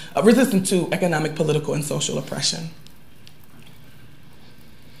to economic, political, and social oppression?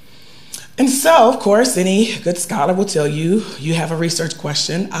 And so, of course, any good scholar will tell you, you have a research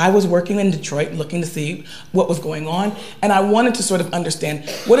question. I was working in Detroit looking to see what was going on, and I wanted to sort of understand,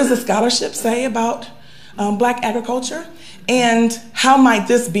 what does the scholarship say about Black agriculture? And how might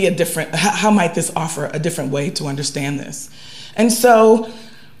this be how might this offer a different way to understand this? And so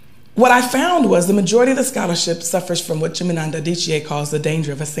what I found was the majority of the scholarship suffers from what Chiminanda Adichie calls the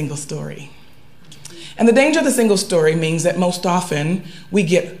danger of a single story. And the danger of the single story means that most often we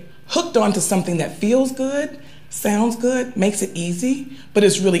get hooked onto something that feels good, sounds good, makes it easy, but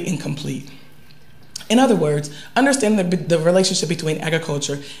is really incomplete. In other words, understanding the relationship between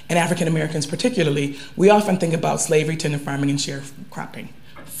agriculture and African Americans particularly, we often think about slavery, tenant farming, and sharecropping,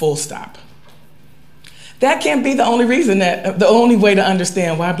 full stop. that can't be the only reason the only way to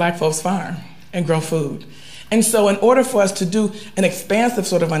understand why black folks farm and grow food. And so in order for us to do an expansive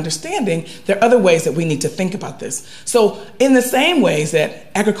sort of understanding, there are other ways that we need to think about this. So in the same ways that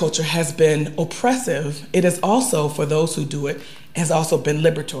agriculture has been oppressive, it is also, for those who do it, has also been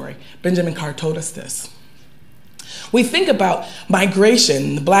liberatory. Benjamin Carr told us this. We think about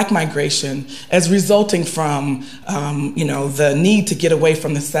migration, the black migration, as resulting from the need to get away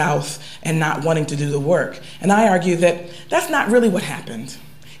from the South and not wanting to do the work. And I argue that that's not really what happened.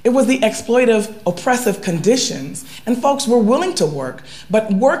 It was the exploitive, oppressive conditions, and folks were willing to work,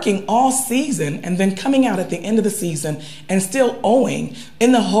 but working all season and then coming out at the end of the season and still owing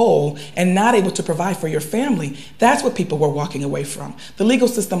in the hole and not able to provide for your family, that's what people were walking away from. The legal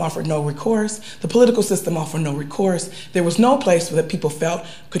system offered no recourse. The political system offered no recourse. There was no place that people felt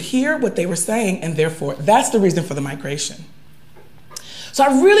could hear what they were saying, and therefore, that's the reason for the migration. So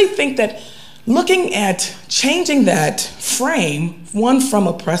I really think that looking at changing that frame, one from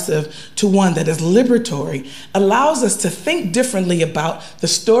oppressive to one that is liberatory, allows us to think differently about the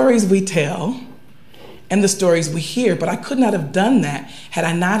stories we tell and the stories we hear. But I could not have done that had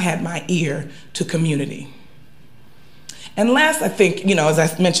I not had my ear to community. And last, I think, as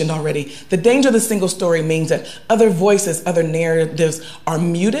I mentioned already, the danger of the single story means that other voices, other narratives are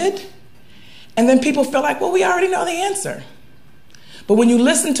muted, and then people feel like, well, we already know the answer. But when you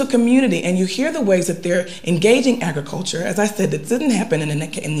listen to community and you hear the ways that they're engaging agriculture, as I said, it didn't happen in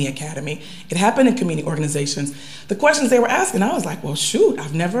the academy. It happened in community organizations. The questions they were asking, I was like, well, shoot,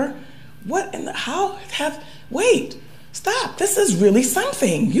 wait, stop. This is really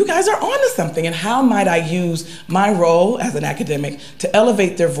something. You guys are onto something. And how might I use my role as an academic to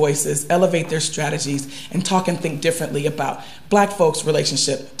elevate their voices, elevate their strategies, and talk and think differently about black folks'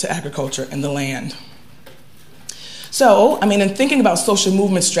 relationship to agriculture and the land? So, in thinking about social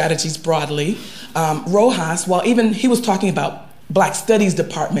movement strategies broadly, Rojas, while even he was talking about black studies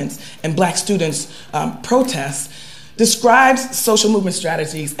departments and black students' protests, describes social movement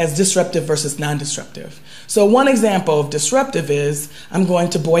strategies as disruptive versus non-disruptive. So one example of disruptive is, I'm going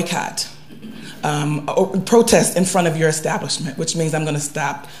to boycott or protest in front of your establishment, which means I'm going to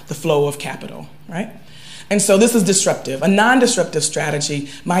stop the flow of capital, right? And so this is disruptive. A non-disruptive strategy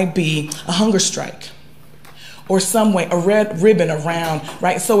might be a hunger strike, or some way, a red ribbon around,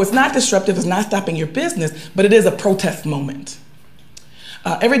 right? So it's not disruptive, it's not stopping your business, but it is a protest moment.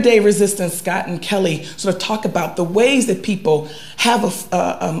 Everyday Resistance, Scott and Kelly sort of talk about the ways that people have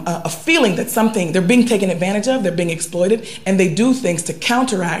a feeling that they're being taken advantage of, they're being exploited, and they do things to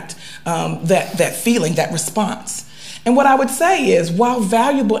counteract that feeling, that response. And what I would say is, while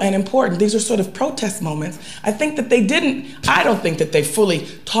valuable and important, these are sort of protest moments. I don't think that they fully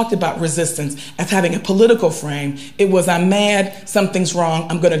talked about resistance as having a political frame. It was, I'm mad, something's wrong,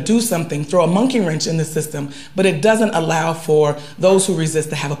 I'm gonna do something, throw a monkey wrench in the system, but it doesn't allow for those who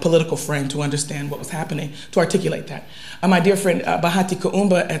resist to have a political frame to understand what was happening, to articulate that. My dear friend Bahati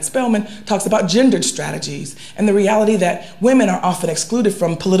Kuumba at Spelman talks about gendered strategies and the reality that women are often excluded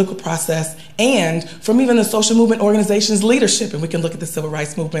from political process and from even the social movement organization's leadership. And we can look at the civil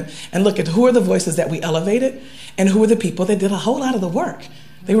rights movement and look at who are the voices that we elevated and who are the people that did a whole lot of the work.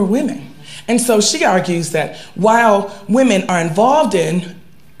 They were women. And so she argues that while women are involved in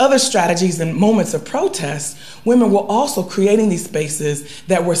other strategies and moments of protest, women were also creating these spaces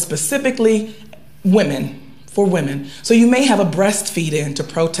that were specifically for women. So you may have a breastfeed-in to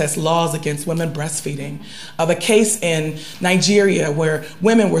protest laws against women breastfeeding. The case in Nigeria where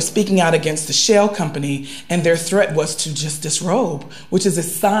women were speaking out against the Shell company and their threat was to just disrobe, which is a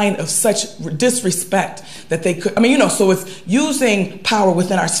sign of such disrespect that they could, so it's using power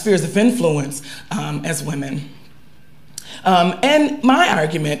within our spheres of influence as women. And my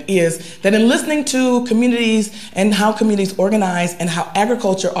argument is that in listening to communities and how communities organize and how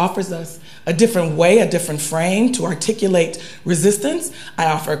agriculture offers us a different way, a different frame to articulate resistance, I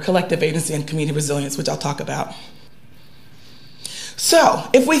offer collective agency and community resilience, which I'll talk about. So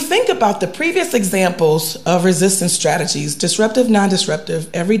if we think about the previous examples of resistance strategies, disruptive,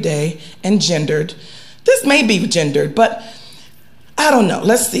 non-disruptive, everyday, and gendered, this may be gendered, but I don't know.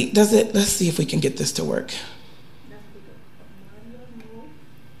 Let's see. Let's see if we can get this to work.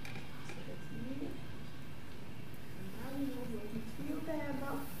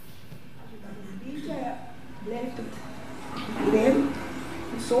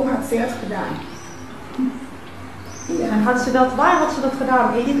 Zo had ze het gedaan. Ja. En waar had ze dat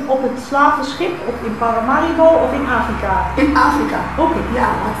gedaan? Edith, op het slavenschip, of in Paramaribo of in Afrika? In Afrika. Oké. Ja,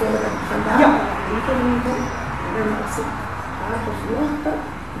 had ze dat gedaan. Ja. En dan had ze haar gevluchten.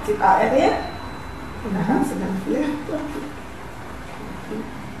 Het is ARR. En dan had ze dan vluchten.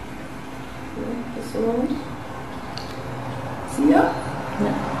 Zo. Zie je? Ja.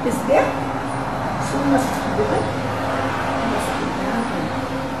 Is het dicht? Zo was het gebeurd. Dat is het gedaan.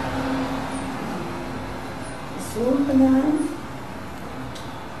 Zo gedaan.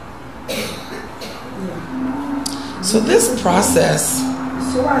 Ja. So this process.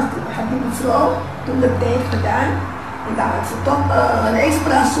 Zo had die mevrouw toen de tijd gedaan. En dan had ze toch een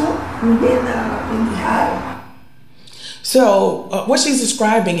espresso in die haren. So what she's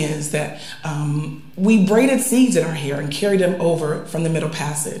describing is that we braided seeds in our hair and carried them over from the Middle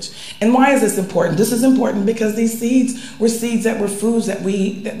Passage. And why is this important? This is important because these seeds that were foods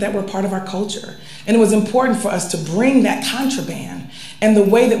that were part of our culture. And it was important for us to bring that contraband and the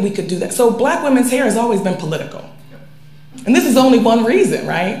way that we could do that. So black women's hair has always been political. And this is only one reason,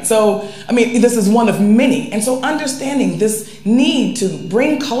 right? So, I mean, this is one of many. And so understanding this need to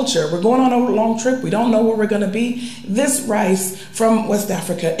bring culture, we're going on a long trip, we don't know where we're going to be. This rice from West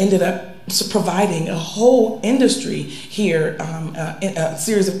Africa ended up providing a whole industry here, a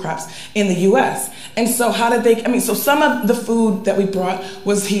series of crops in the US. And so how did they, so some of the food that we brought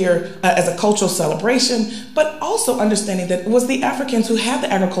was here as a cultural celebration, but also understanding that it was the Africans who had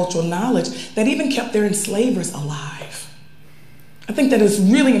the agricultural knowledge that even kept their enslavers alive. I think that is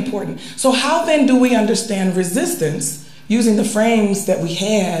really important. So how then do we understand resistance using the frames that we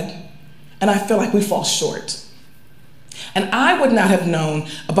had? And I feel like we fall short. And I would not have known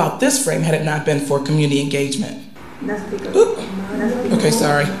about this frame had it not been for community engagement. Oop. Okay,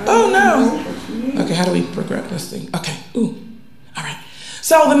 sorry. Oh no. Okay, how do we progress this thing? Okay, ooh, all right.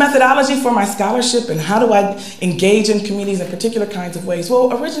 So the methodology for my scholarship and how do I engage in communities in particular kinds of ways?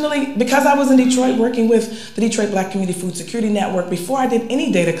 Well, originally, because I was in Detroit working with the Detroit Black Community Food Security Network, before I did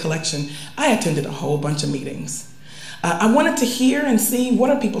any data collection, I attended a whole bunch of meetings. I wanted to hear and see what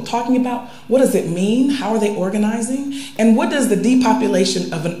are people talking about, what does it mean, how are they organizing, and what does the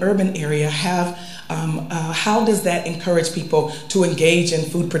depopulation of an urban area have, how does that encourage people to engage in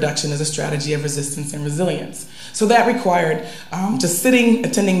food production as a strategy of resistance and resilience? So that required just sitting,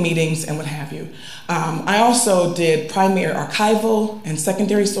 attending meetings, and what have you. I also did primary archival and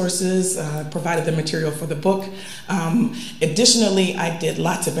secondary sources, provided the material for the book. Additionally, I did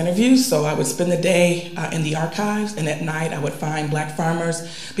lots of interviews, so I would spend the day in the archives, and at night I would find black farmers,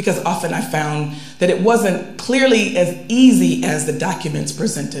 because often I found that it wasn't clearly as easy as the documents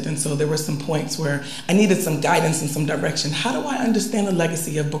presented, and so there were some points where I needed some guidance and some direction. How do I understand the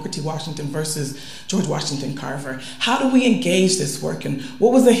legacy of Booker T. Washington versus George Washington Carver? How do we engage this work, and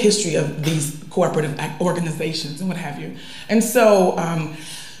what was the history of these cooperative organizations and what have you? And so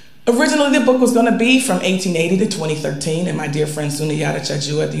originally the book was going to be from 1880 to 2013, and my dear friend Sunayata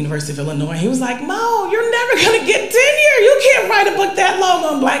Chaju at the University of Illinois, he was like, Mo, you're never going to get tenure. You can't write a book that long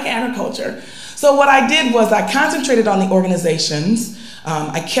on black agriculture. So what I did was I concentrated on the organizations.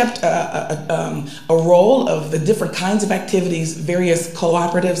 I kept a roll of the different kinds of activities, various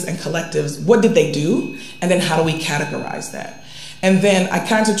cooperatives and collectives. What did they do? And then how do we categorize that? And then I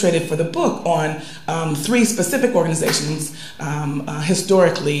concentrated for the book on 3 specific organizations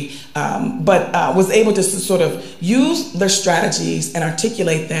historically, but was able to sort of use their strategies and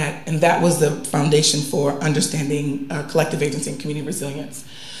articulate that, and that was the foundation for understanding collective agency and community resilience.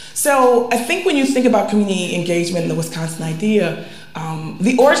 So I think when you think about community engagement and the Wisconsin idea,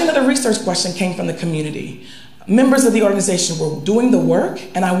 the origin of the research question came from the community. Members of the organization were doing the work,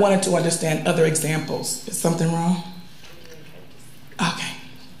 and I wanted to understand other examples. Is something wrong? Okay.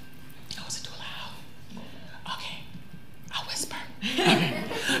 Oh, was it too loud? Okay. I'll whisper.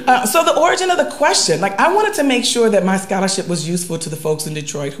 Okay. So the origin of the question, I wanted to make sure that my scholarship was useful to the folks in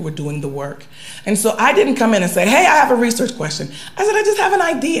Detroit who were doing the work. And so I didn't come in and say, hey, I have a research question. I said, I just have an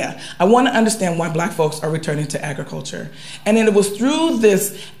idea. I want to understand why black folks are returning to agriculture. And then it was through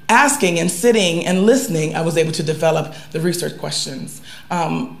this asking and sitting and listening, I was able to develop the research questions.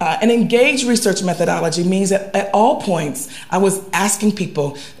 An engaged research methodology means that at all points, I was asking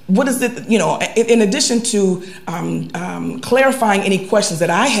people, what is it, in addition to clarifying any questions that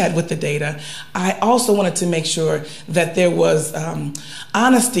I had with the data, I also wanted to make sure that there was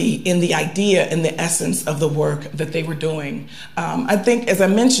honesty in the idea and the essence of the work that they were doing. I think, as I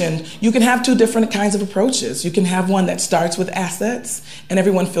mentioned, you can have 2 different kinds of approaches. You can have one that starts with assets and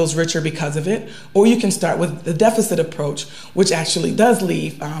everyone feels richer because of it, or you can start with the deficit approach, which actually does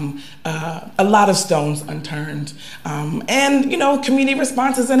leave a lot of stones unturned. And, community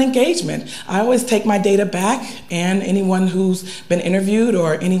responses and engagement. I always take my data back, and anyone who's been interviewed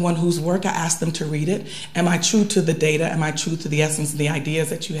or anyone whose work, I ask them to read it. Am I true to the data? Am I true to the essence of the ideas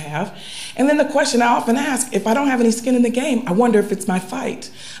that you have? And then the question I often ask, if I don't have any skin in the game, I wonder if it's my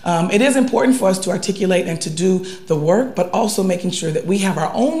fight. It is important for us to articulate and to do the work, but also making sure that we have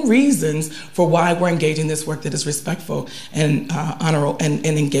our own own reasons for why we're engaging this work that is respectful and honorable and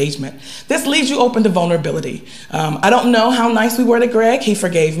engagement. This leaves you open to vulnerability. I don't know how nice we were to Greg. He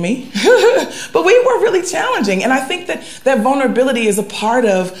forgave me. But we were really challenging. And I think that vulnerability is a part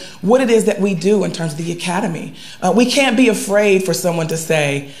of what it is that we do in terms of the academy. We can't be afraid for someone to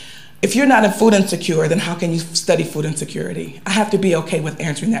say, if you're not food insecure, then how can you study food insecurity? I have to be okay with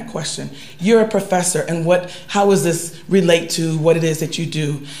answering that question. You're a professor, and how does this relate to what it is that you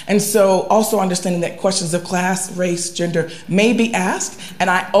do? And so also understanding that questions of class, race, gender may be asked,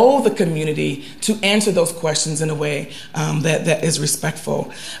 and I owe the community to answer those questions in a way that is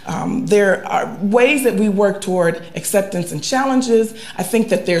respectful. There are ways that we work toward acceptance and challenges. I think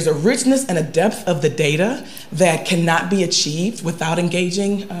that there's a richness and a depth of the data that cannot be achieved without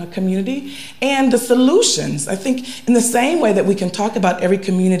engaging community. And the solutions, I think in the same way that we can talk about every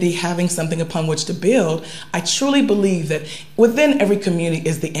community having something upon which to build, I truly believe that within every community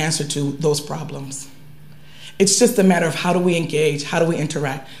is the answer to those problems. It's just a matter of how do we engage, how do we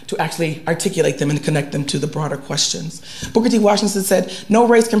interact to actually articulate them and connect them to the broader questions. Booker T. Washington said, "No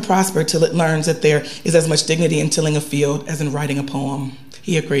race can prosper till it learns that there is as much dignity in tilling a field as in writing a poem."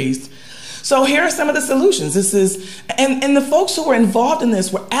 He agrees. So here are some of the solutions. And the folks who were involved in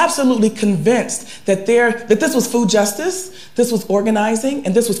this were absolutely convinced that this was food justice, this was organizing,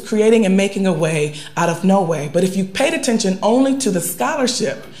 and this was creating and making a way out of no way. But if you paid attention only to the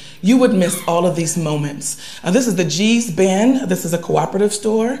scholarship, you would miss all of these moments. This is the G's Bin. This is a cooperative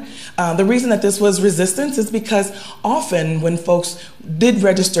store. The reason that this was resistance is because often when folks did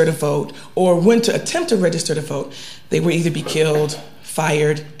register to vote or went to attempt to register to vote, they would either be killed,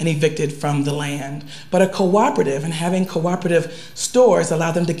 fired, and evicted from the land. But a cooperative and having cooperative stores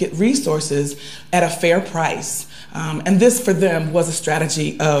allowed them to get resources at a fair price. And this for them was a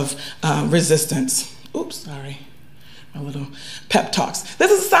strategy of resistance. Oops, sorry. My little pep talks.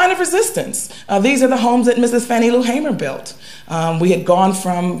 This is a sign of resistance. These are the homes that Mrs. Fannie Lou Hamer built. We had gone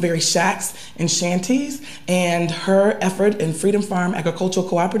from very shacks and shanties, and her effort in Freedom Farm Agricultural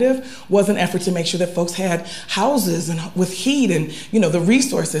Cooperative was an effort to make sure that folks had houses and with heat and the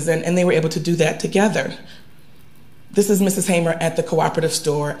resources, and they were able to do that together. This is Mrs. Hamer at the cooperative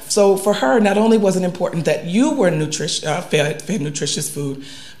store. So for her, not only was it important that you were fed nutritious food,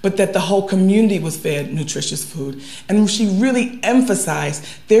 but that the whole community was fed nutritious food. And she really emphasized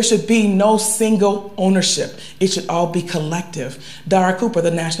there should be no single ownership. It should all be collective. Dara Cooper, the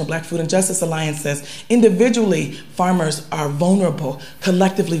National Black Food and Justice Alliance, says, individually, farmers are vulnerable.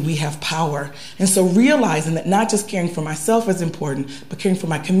 Collectively, we have power. And so realizing that not just caring for myself is important, but caring for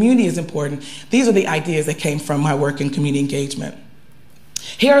my community is important, these are the ideas that came from my work in community engagement.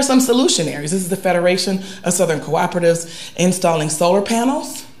 Here are some solution areas. This is the Federation of Southern Cooperatives installing solar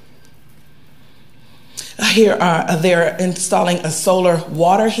panels. Here they're installing a solar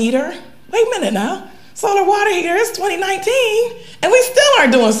water heater. Wait a minute now. Solar water heater, it's 2019, and we still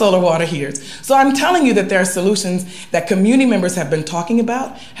aren't doing solar water heaters. So I'm telling you that there are solutions that community members have been talking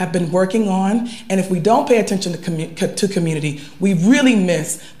about, have been working on, and if we don't pay attention to community, we really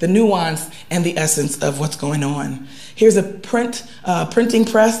miss the nuance and the essence of what's going on. Here's a printing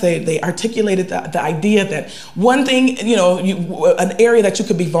press. They articulated the idea that one thing, an area that you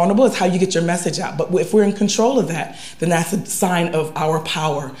could be vulnerable is how you get your message out. But if we're in control of that, then that's a sign of our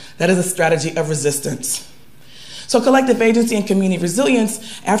power. That is a strategy of resistance. So collective agency and community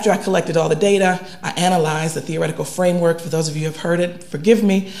resilience, after I collected all the data, I analyzed the theoretical framework. For those of you who have heard it, forgive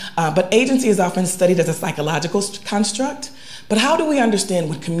me. But agency is often studied as a psychological construct. But how do we understand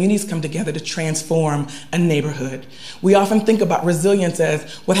when communities come together to transform a neighborhood? We often think about resilience as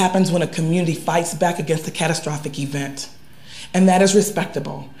what happens when a community fights back against a catastrophic event. And that is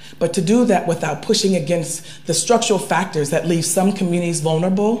respectable. But to do that without pushing against the structural factors that leave some communities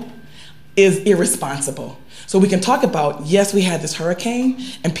vulnerable is irresponsible. So we can talk about, yes, we had this hurricane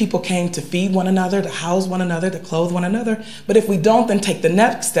and people came to feed one another, to house one another, to clothe one another. But if we don't then take the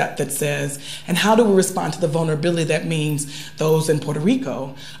next step that says, and how do we respond to the vulnerability that means those in Puerto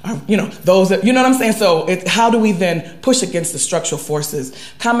Rico, are, those that, you know what I'm saying? So how do we then push against the structural forces?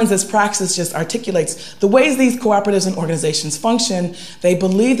 Commons as Praxis just articulates the ways these cooperatives and organizations function. They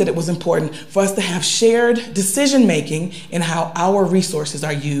believe that it was important for us to have shared decision-making in how our resources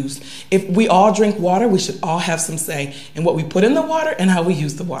are used. If we all drink water, we should all have some say in what we put in the water and how we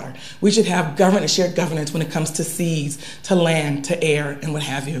use the water. We should have shared governance when it comes to seas, to land, to air, and what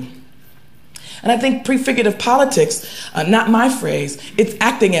have you. And I think prefigurative politics, not my phrase, it's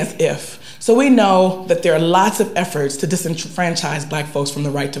acting as if. So we know that there are lots of efforts to disenfranchise Black folks from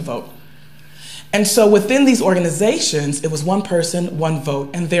the right to vote. And so within these organizations, it was one person, one vote,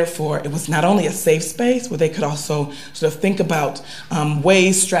 and therefore it was not only a safe space where they could also sort of think about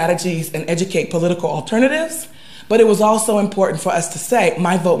ways, strategies, and educate political alternatives, but it was also important for us to say,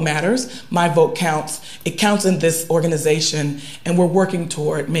 my vote matters, my vote counts, it counts in this organization, and we're working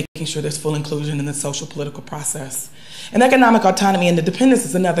toward making sure there's full inclusion in the social political process. And economic autonomy and independence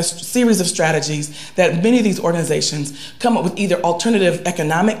is another series of strategies that many of these organizations come up with, either alternative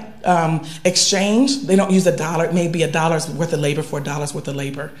economic exchange. They don't use a dollar. It may be $1 worth of labor for $1 worth of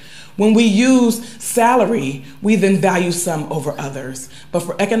labor. When we use salary, we then value some over others. But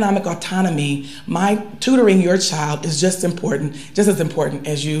for economic autonomy, my tutoring your child is just as important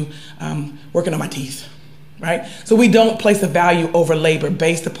as you working on my teeth. Right? So we don't place a value over labor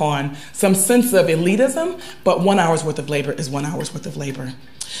based upon some sense of elitism, but 1 hour's worth of labor is 1 hour's worth of labor.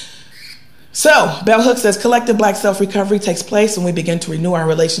 So Bell Hooks says, collective Black self-recovery takes place when we begin to renew our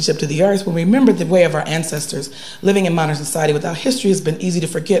relationship to the earth, when we remember the way of our ancestors. Living in modern society without history has been easy to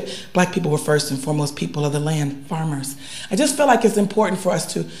forget. Black people were first and foremost people of the land, farmers. I just feel like it's important for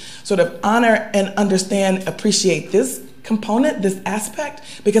us to sort of honor and understand, appreciate this component, this aspect,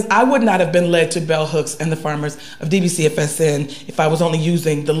 because I would not have been led to Bell Hooks and the farmers of DBCFSN if I was only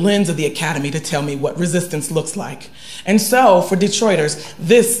using the lens of the academy to tell me what resistance looks like. And so for Detroiters,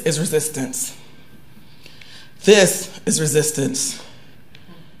 this is resistance. This is resistance.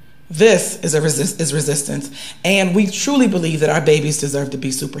 This is resistance. And we truly believe that our babies deserve to be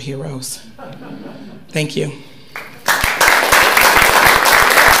superheroes. Thank you.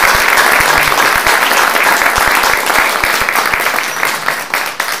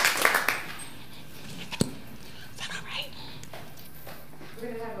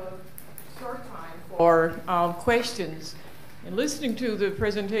 Or questions. In listening to the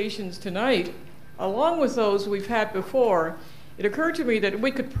presentations tonight, along with those we've had before, it occurred to me that we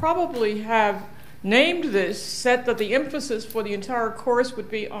could probably have named this, set that the emphasis for the entire course would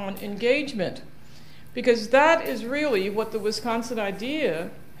be on engagement, because that is really what the Wisconsin idea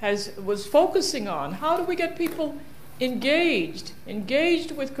was focusing on. How do we get people engaged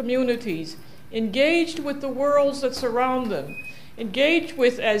with communities, engaged with the worlds that surround them, engaged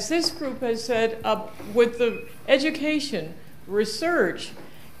with, as this group has said, with the education, research,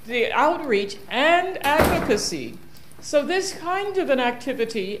 the outreach, and advocacy. So this kind of an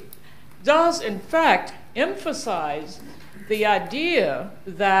activity does, in fact, emphasize the idea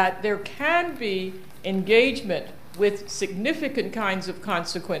that there can be engagement with significant kinds of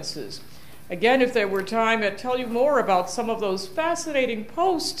consequences. Again, if there were time, I'd tell you more about some of those fascinating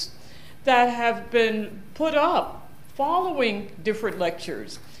posts that have been put up following different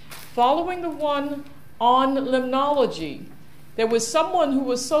lectures. Following the one on limnology, there was someone who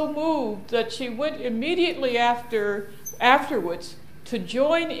was so moved that she went immediately afterwards to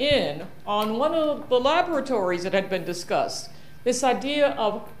join in on one of the laboratories that had been discussed. This idea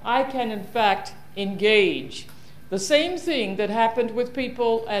of I can in fact engage. The same thing that happened with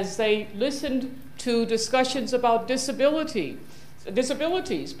people as they listened to discussions about disabilities,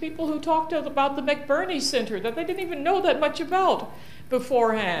 people who talked about the McBurney Center that they didn't even know that much about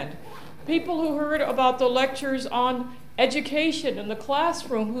beforehand, people who heard about the lectures on education in the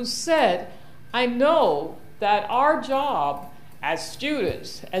classroom who said, I know that our job as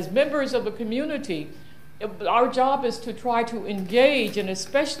students, as members of the community, our job is to try to engage, and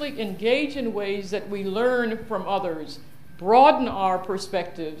especially engage in ways that we learn from others, broaden our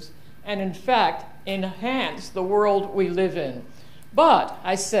perspectives, and in fact, enhance the world we live in. But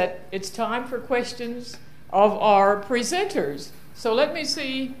I said it's time for questions of our presenters. So let me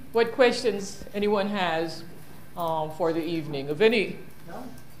see what questions anyone has for the evening. Of any? No?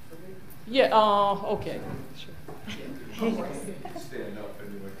 Yeah, okay. Sure. Stand up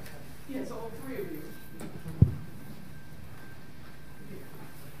anyway. Yes, all three of you.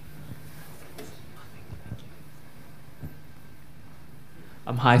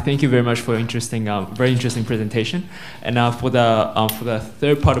 Hi, thank you very much for very interesting presentation. And for the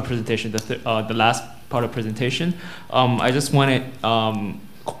third part of presentation, the last part of presentation, I just wanted,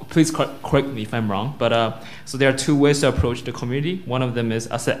 please correct me if I'm wrong, but so there are two ways to approach the community. One of them is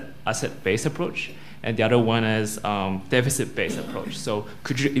asset-based approach, and the other one is deficit-based approach. So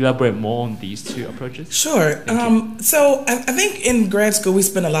could you elaborate more on these two approaches? Sure. So I think in grad school we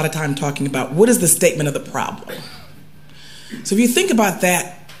spend a lot of time talking about what is the statement of the problem. So if you think about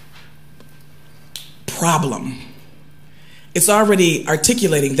that problem, it's already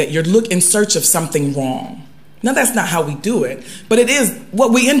articulating that you're in search of something wrong. Now, that's not how we do it, but it is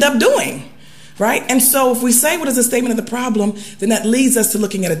what we end up doing, right? And so if we say what is the statement of the problem, then that leads us to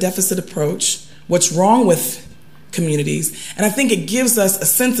looking at a deficit approach, what's wrong with communities. And I think it gives us a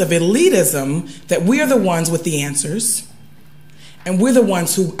sense of elitism that we are the ones with the answers, and we're the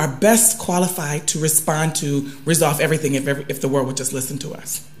ones who are best qualified to respond to resolve everything if the world would just listen to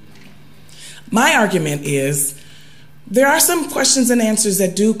us. My argument is there are some questions and answers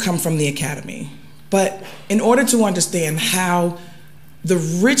that do come from the academy, but in order to understand how the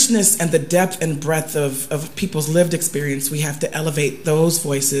richness and the depth and breadth of people's lived experience, we have to elevate those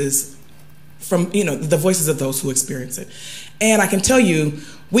voices from, the voices of those who experience it. And I can tell you,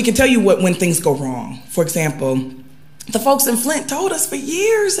 we can tell you when things go wrong. For example, the folks in Flint told us for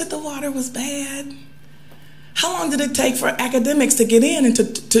years that the water was bad. How long did it take for academics to get in and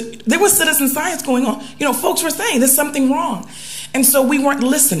there was citizen science going on. Folks were saying there's something wrong. And so we weren't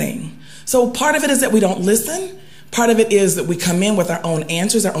listening. So part of it is that we don't listen. Part of it is that we come in with our own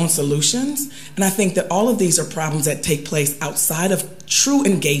answers, our own solutions. And I think that all of these are problems that take place outside of true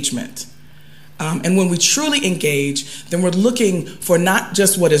engagement. And when we truly engage, then we're looking for not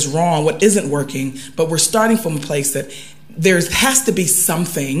just what is wrong, what isn't working, but we're starting from a place that there has to be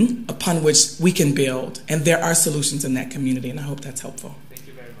something upon which we can build. And there are solutions in that community, and I hope that's helpful. Thank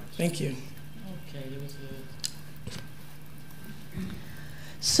you very much. Thank you. Okay,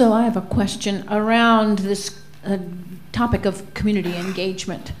 So I have a question around this topic of community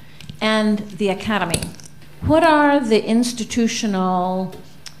engagement and the academy. What are the institutional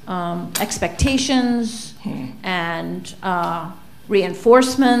expectations and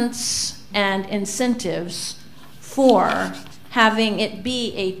reinforcements and incentives for having it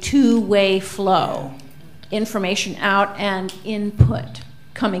be a two-way flow, information out and input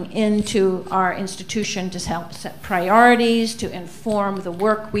coming into our institution to help set priorities, to inform the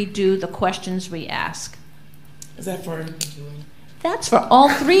work we do, the questions we ask? Is that for? That's for all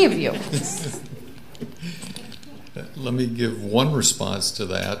three of you. Let me give one response to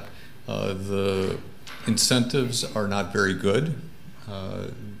that. The incentives are not very good.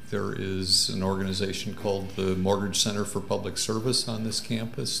 There is an organization called the Mortgage Center for Public Service on this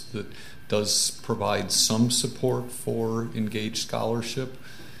campus that does provide some support for engaged scholarship,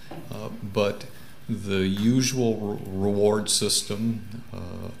 but the usual reward system,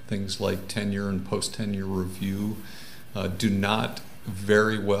 things like tenure and post-tenure review, do not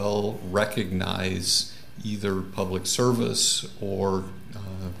very well recognize either public service or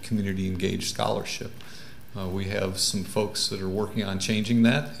community engaged scholarship. We have some folks that are working on changing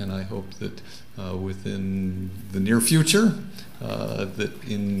that, and I hope that within the near future, that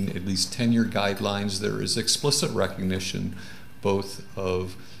in at least tenure guidelines there is explicit recognition both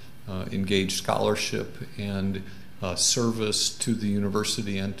of engaged scholarship and service to the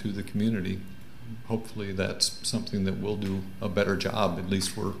university and to the community. Hopefully that's something that we'll do a better job. At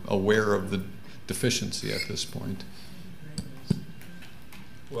least we're aware of the deficiency at this point.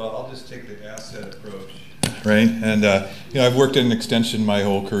 Well, I'll just take the asset approach, right? And I've worked in extension my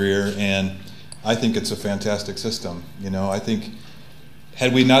whole career, and I think it's a fantastic system. I think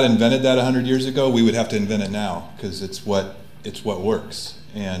had we not invented that 100 years ago, we would have to invent it now because it's what works,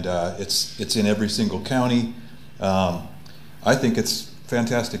 and it's in every single county. I think it's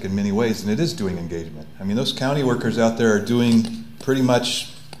fantastic in many ways, and it is doing engagement. I mean, those county workers out there are doing pretty much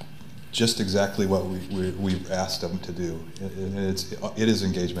just exactly what we've asked them to do. It is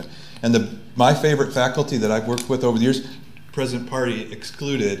engagement. And my favorite faculty that I've worked with over the years, present party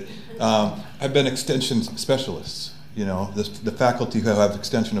excluded, I've been extension specialists. The faculty who have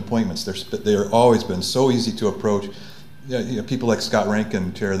extension appointments, they're always been so easy to approach. People like Scott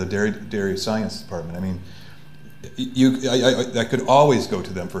Rankin, chair of the dairy science department. I mean, I could always go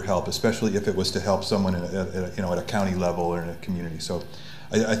to them for help, especially if it was to help someone at a county level or in a community. So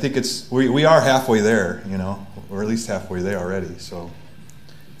I think we are halfway there, or at least halfway there already. So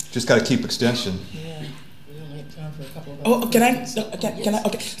just got to keep extension. Yeah. Oh, can I?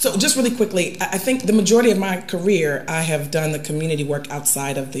 Okay. So just really quickly, I think the majority of my career, I have done the community work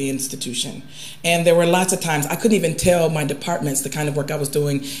outside of the institution. And there were lots of times I couldn't even tell my departments the kind of work I was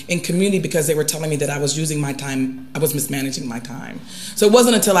doing in community because they were telling me that I was using my time, I was mismanaging my time. So it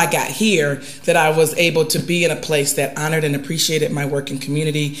wasn't until I got here that I was able to be in a place that honored and appreciated my work in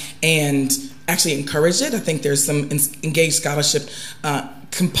community and actually encouraged it. I think there's some engaged scholarship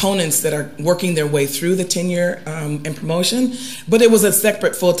components that are working their way through the tenure and promotion, but it was a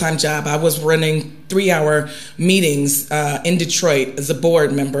separate full-time job. I was running 3-hour meetings in Detroit as a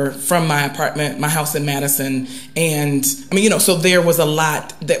board member from my apartment, my house in Madison. And I mean, so there was a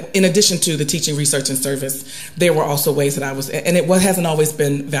lot that, in addition to the teaching, research, and service, there were also ways that I was, and it hasn't always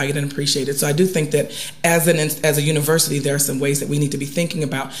been valued and appreciated. So I do think that as a university, there are some ways that we need to be thinking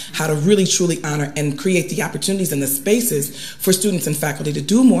about how to really truly honor and create the opportunities and the spaces for students and faculty to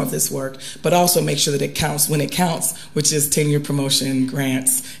do more of this work, but also make sure that it counts when it counts, which is tenure, promotion,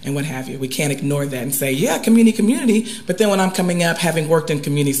 grants, and what have you. We can't ignore that and say, yeah, community, but then when I'm coming up, having worked in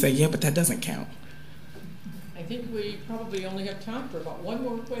community, say, yeah, but that doesn't count. I think we probably only have time for about one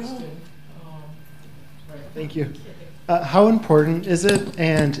more question. Thank you. How important is it,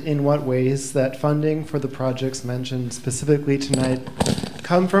 and in what ways, that funding for the projects mentioned specifically tonight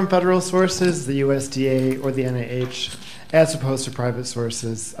come from federal sources, the USDA or the NIH, as opposed to private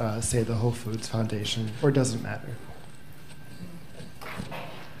sources, say the Whole Foods Foundation, or does it matter?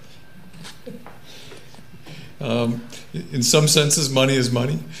 In some senses, money is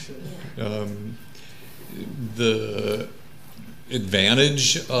money. The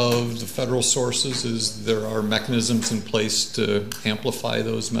advantage of the federal sources is there are mechanisms in place to amplify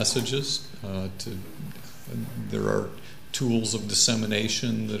those messages. There are tools of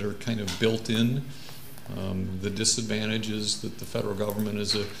dissemination that are kind of built in. The disadvantage is that the federal government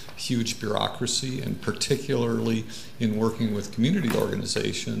is a huge bureaucracy, and particularly in working with community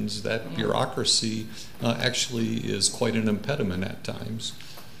organizations, that bureaucracy actually is quite an impediment at times.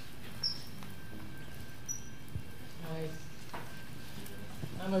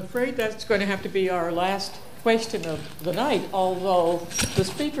 I'm afraid that's going to have to be our last question of the night, although the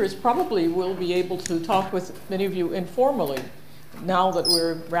speakers probably will be able to talk with many of you informally now that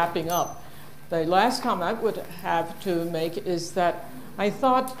we're wrapping up. The last comment I would have to make is that I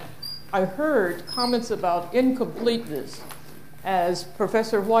thought I heard comments about incompleteness, as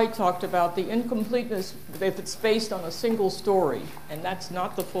Professor White talked about the incompleteness if it's based on a single story, and that's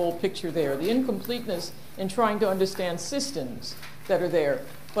not the full picture there. The incompleteness in trying to understand systems that are there.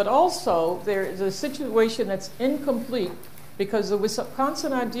 But also, there is a situation that's incomplete because the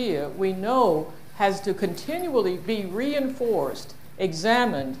Wisconsin idea, we know, has to continually be reinforced,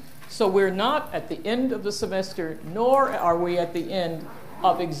 examined, so we're not at the end of the semester, nor are we at the end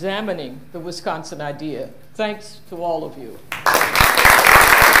of examining the Wisconsin idea. Thanks to all of you.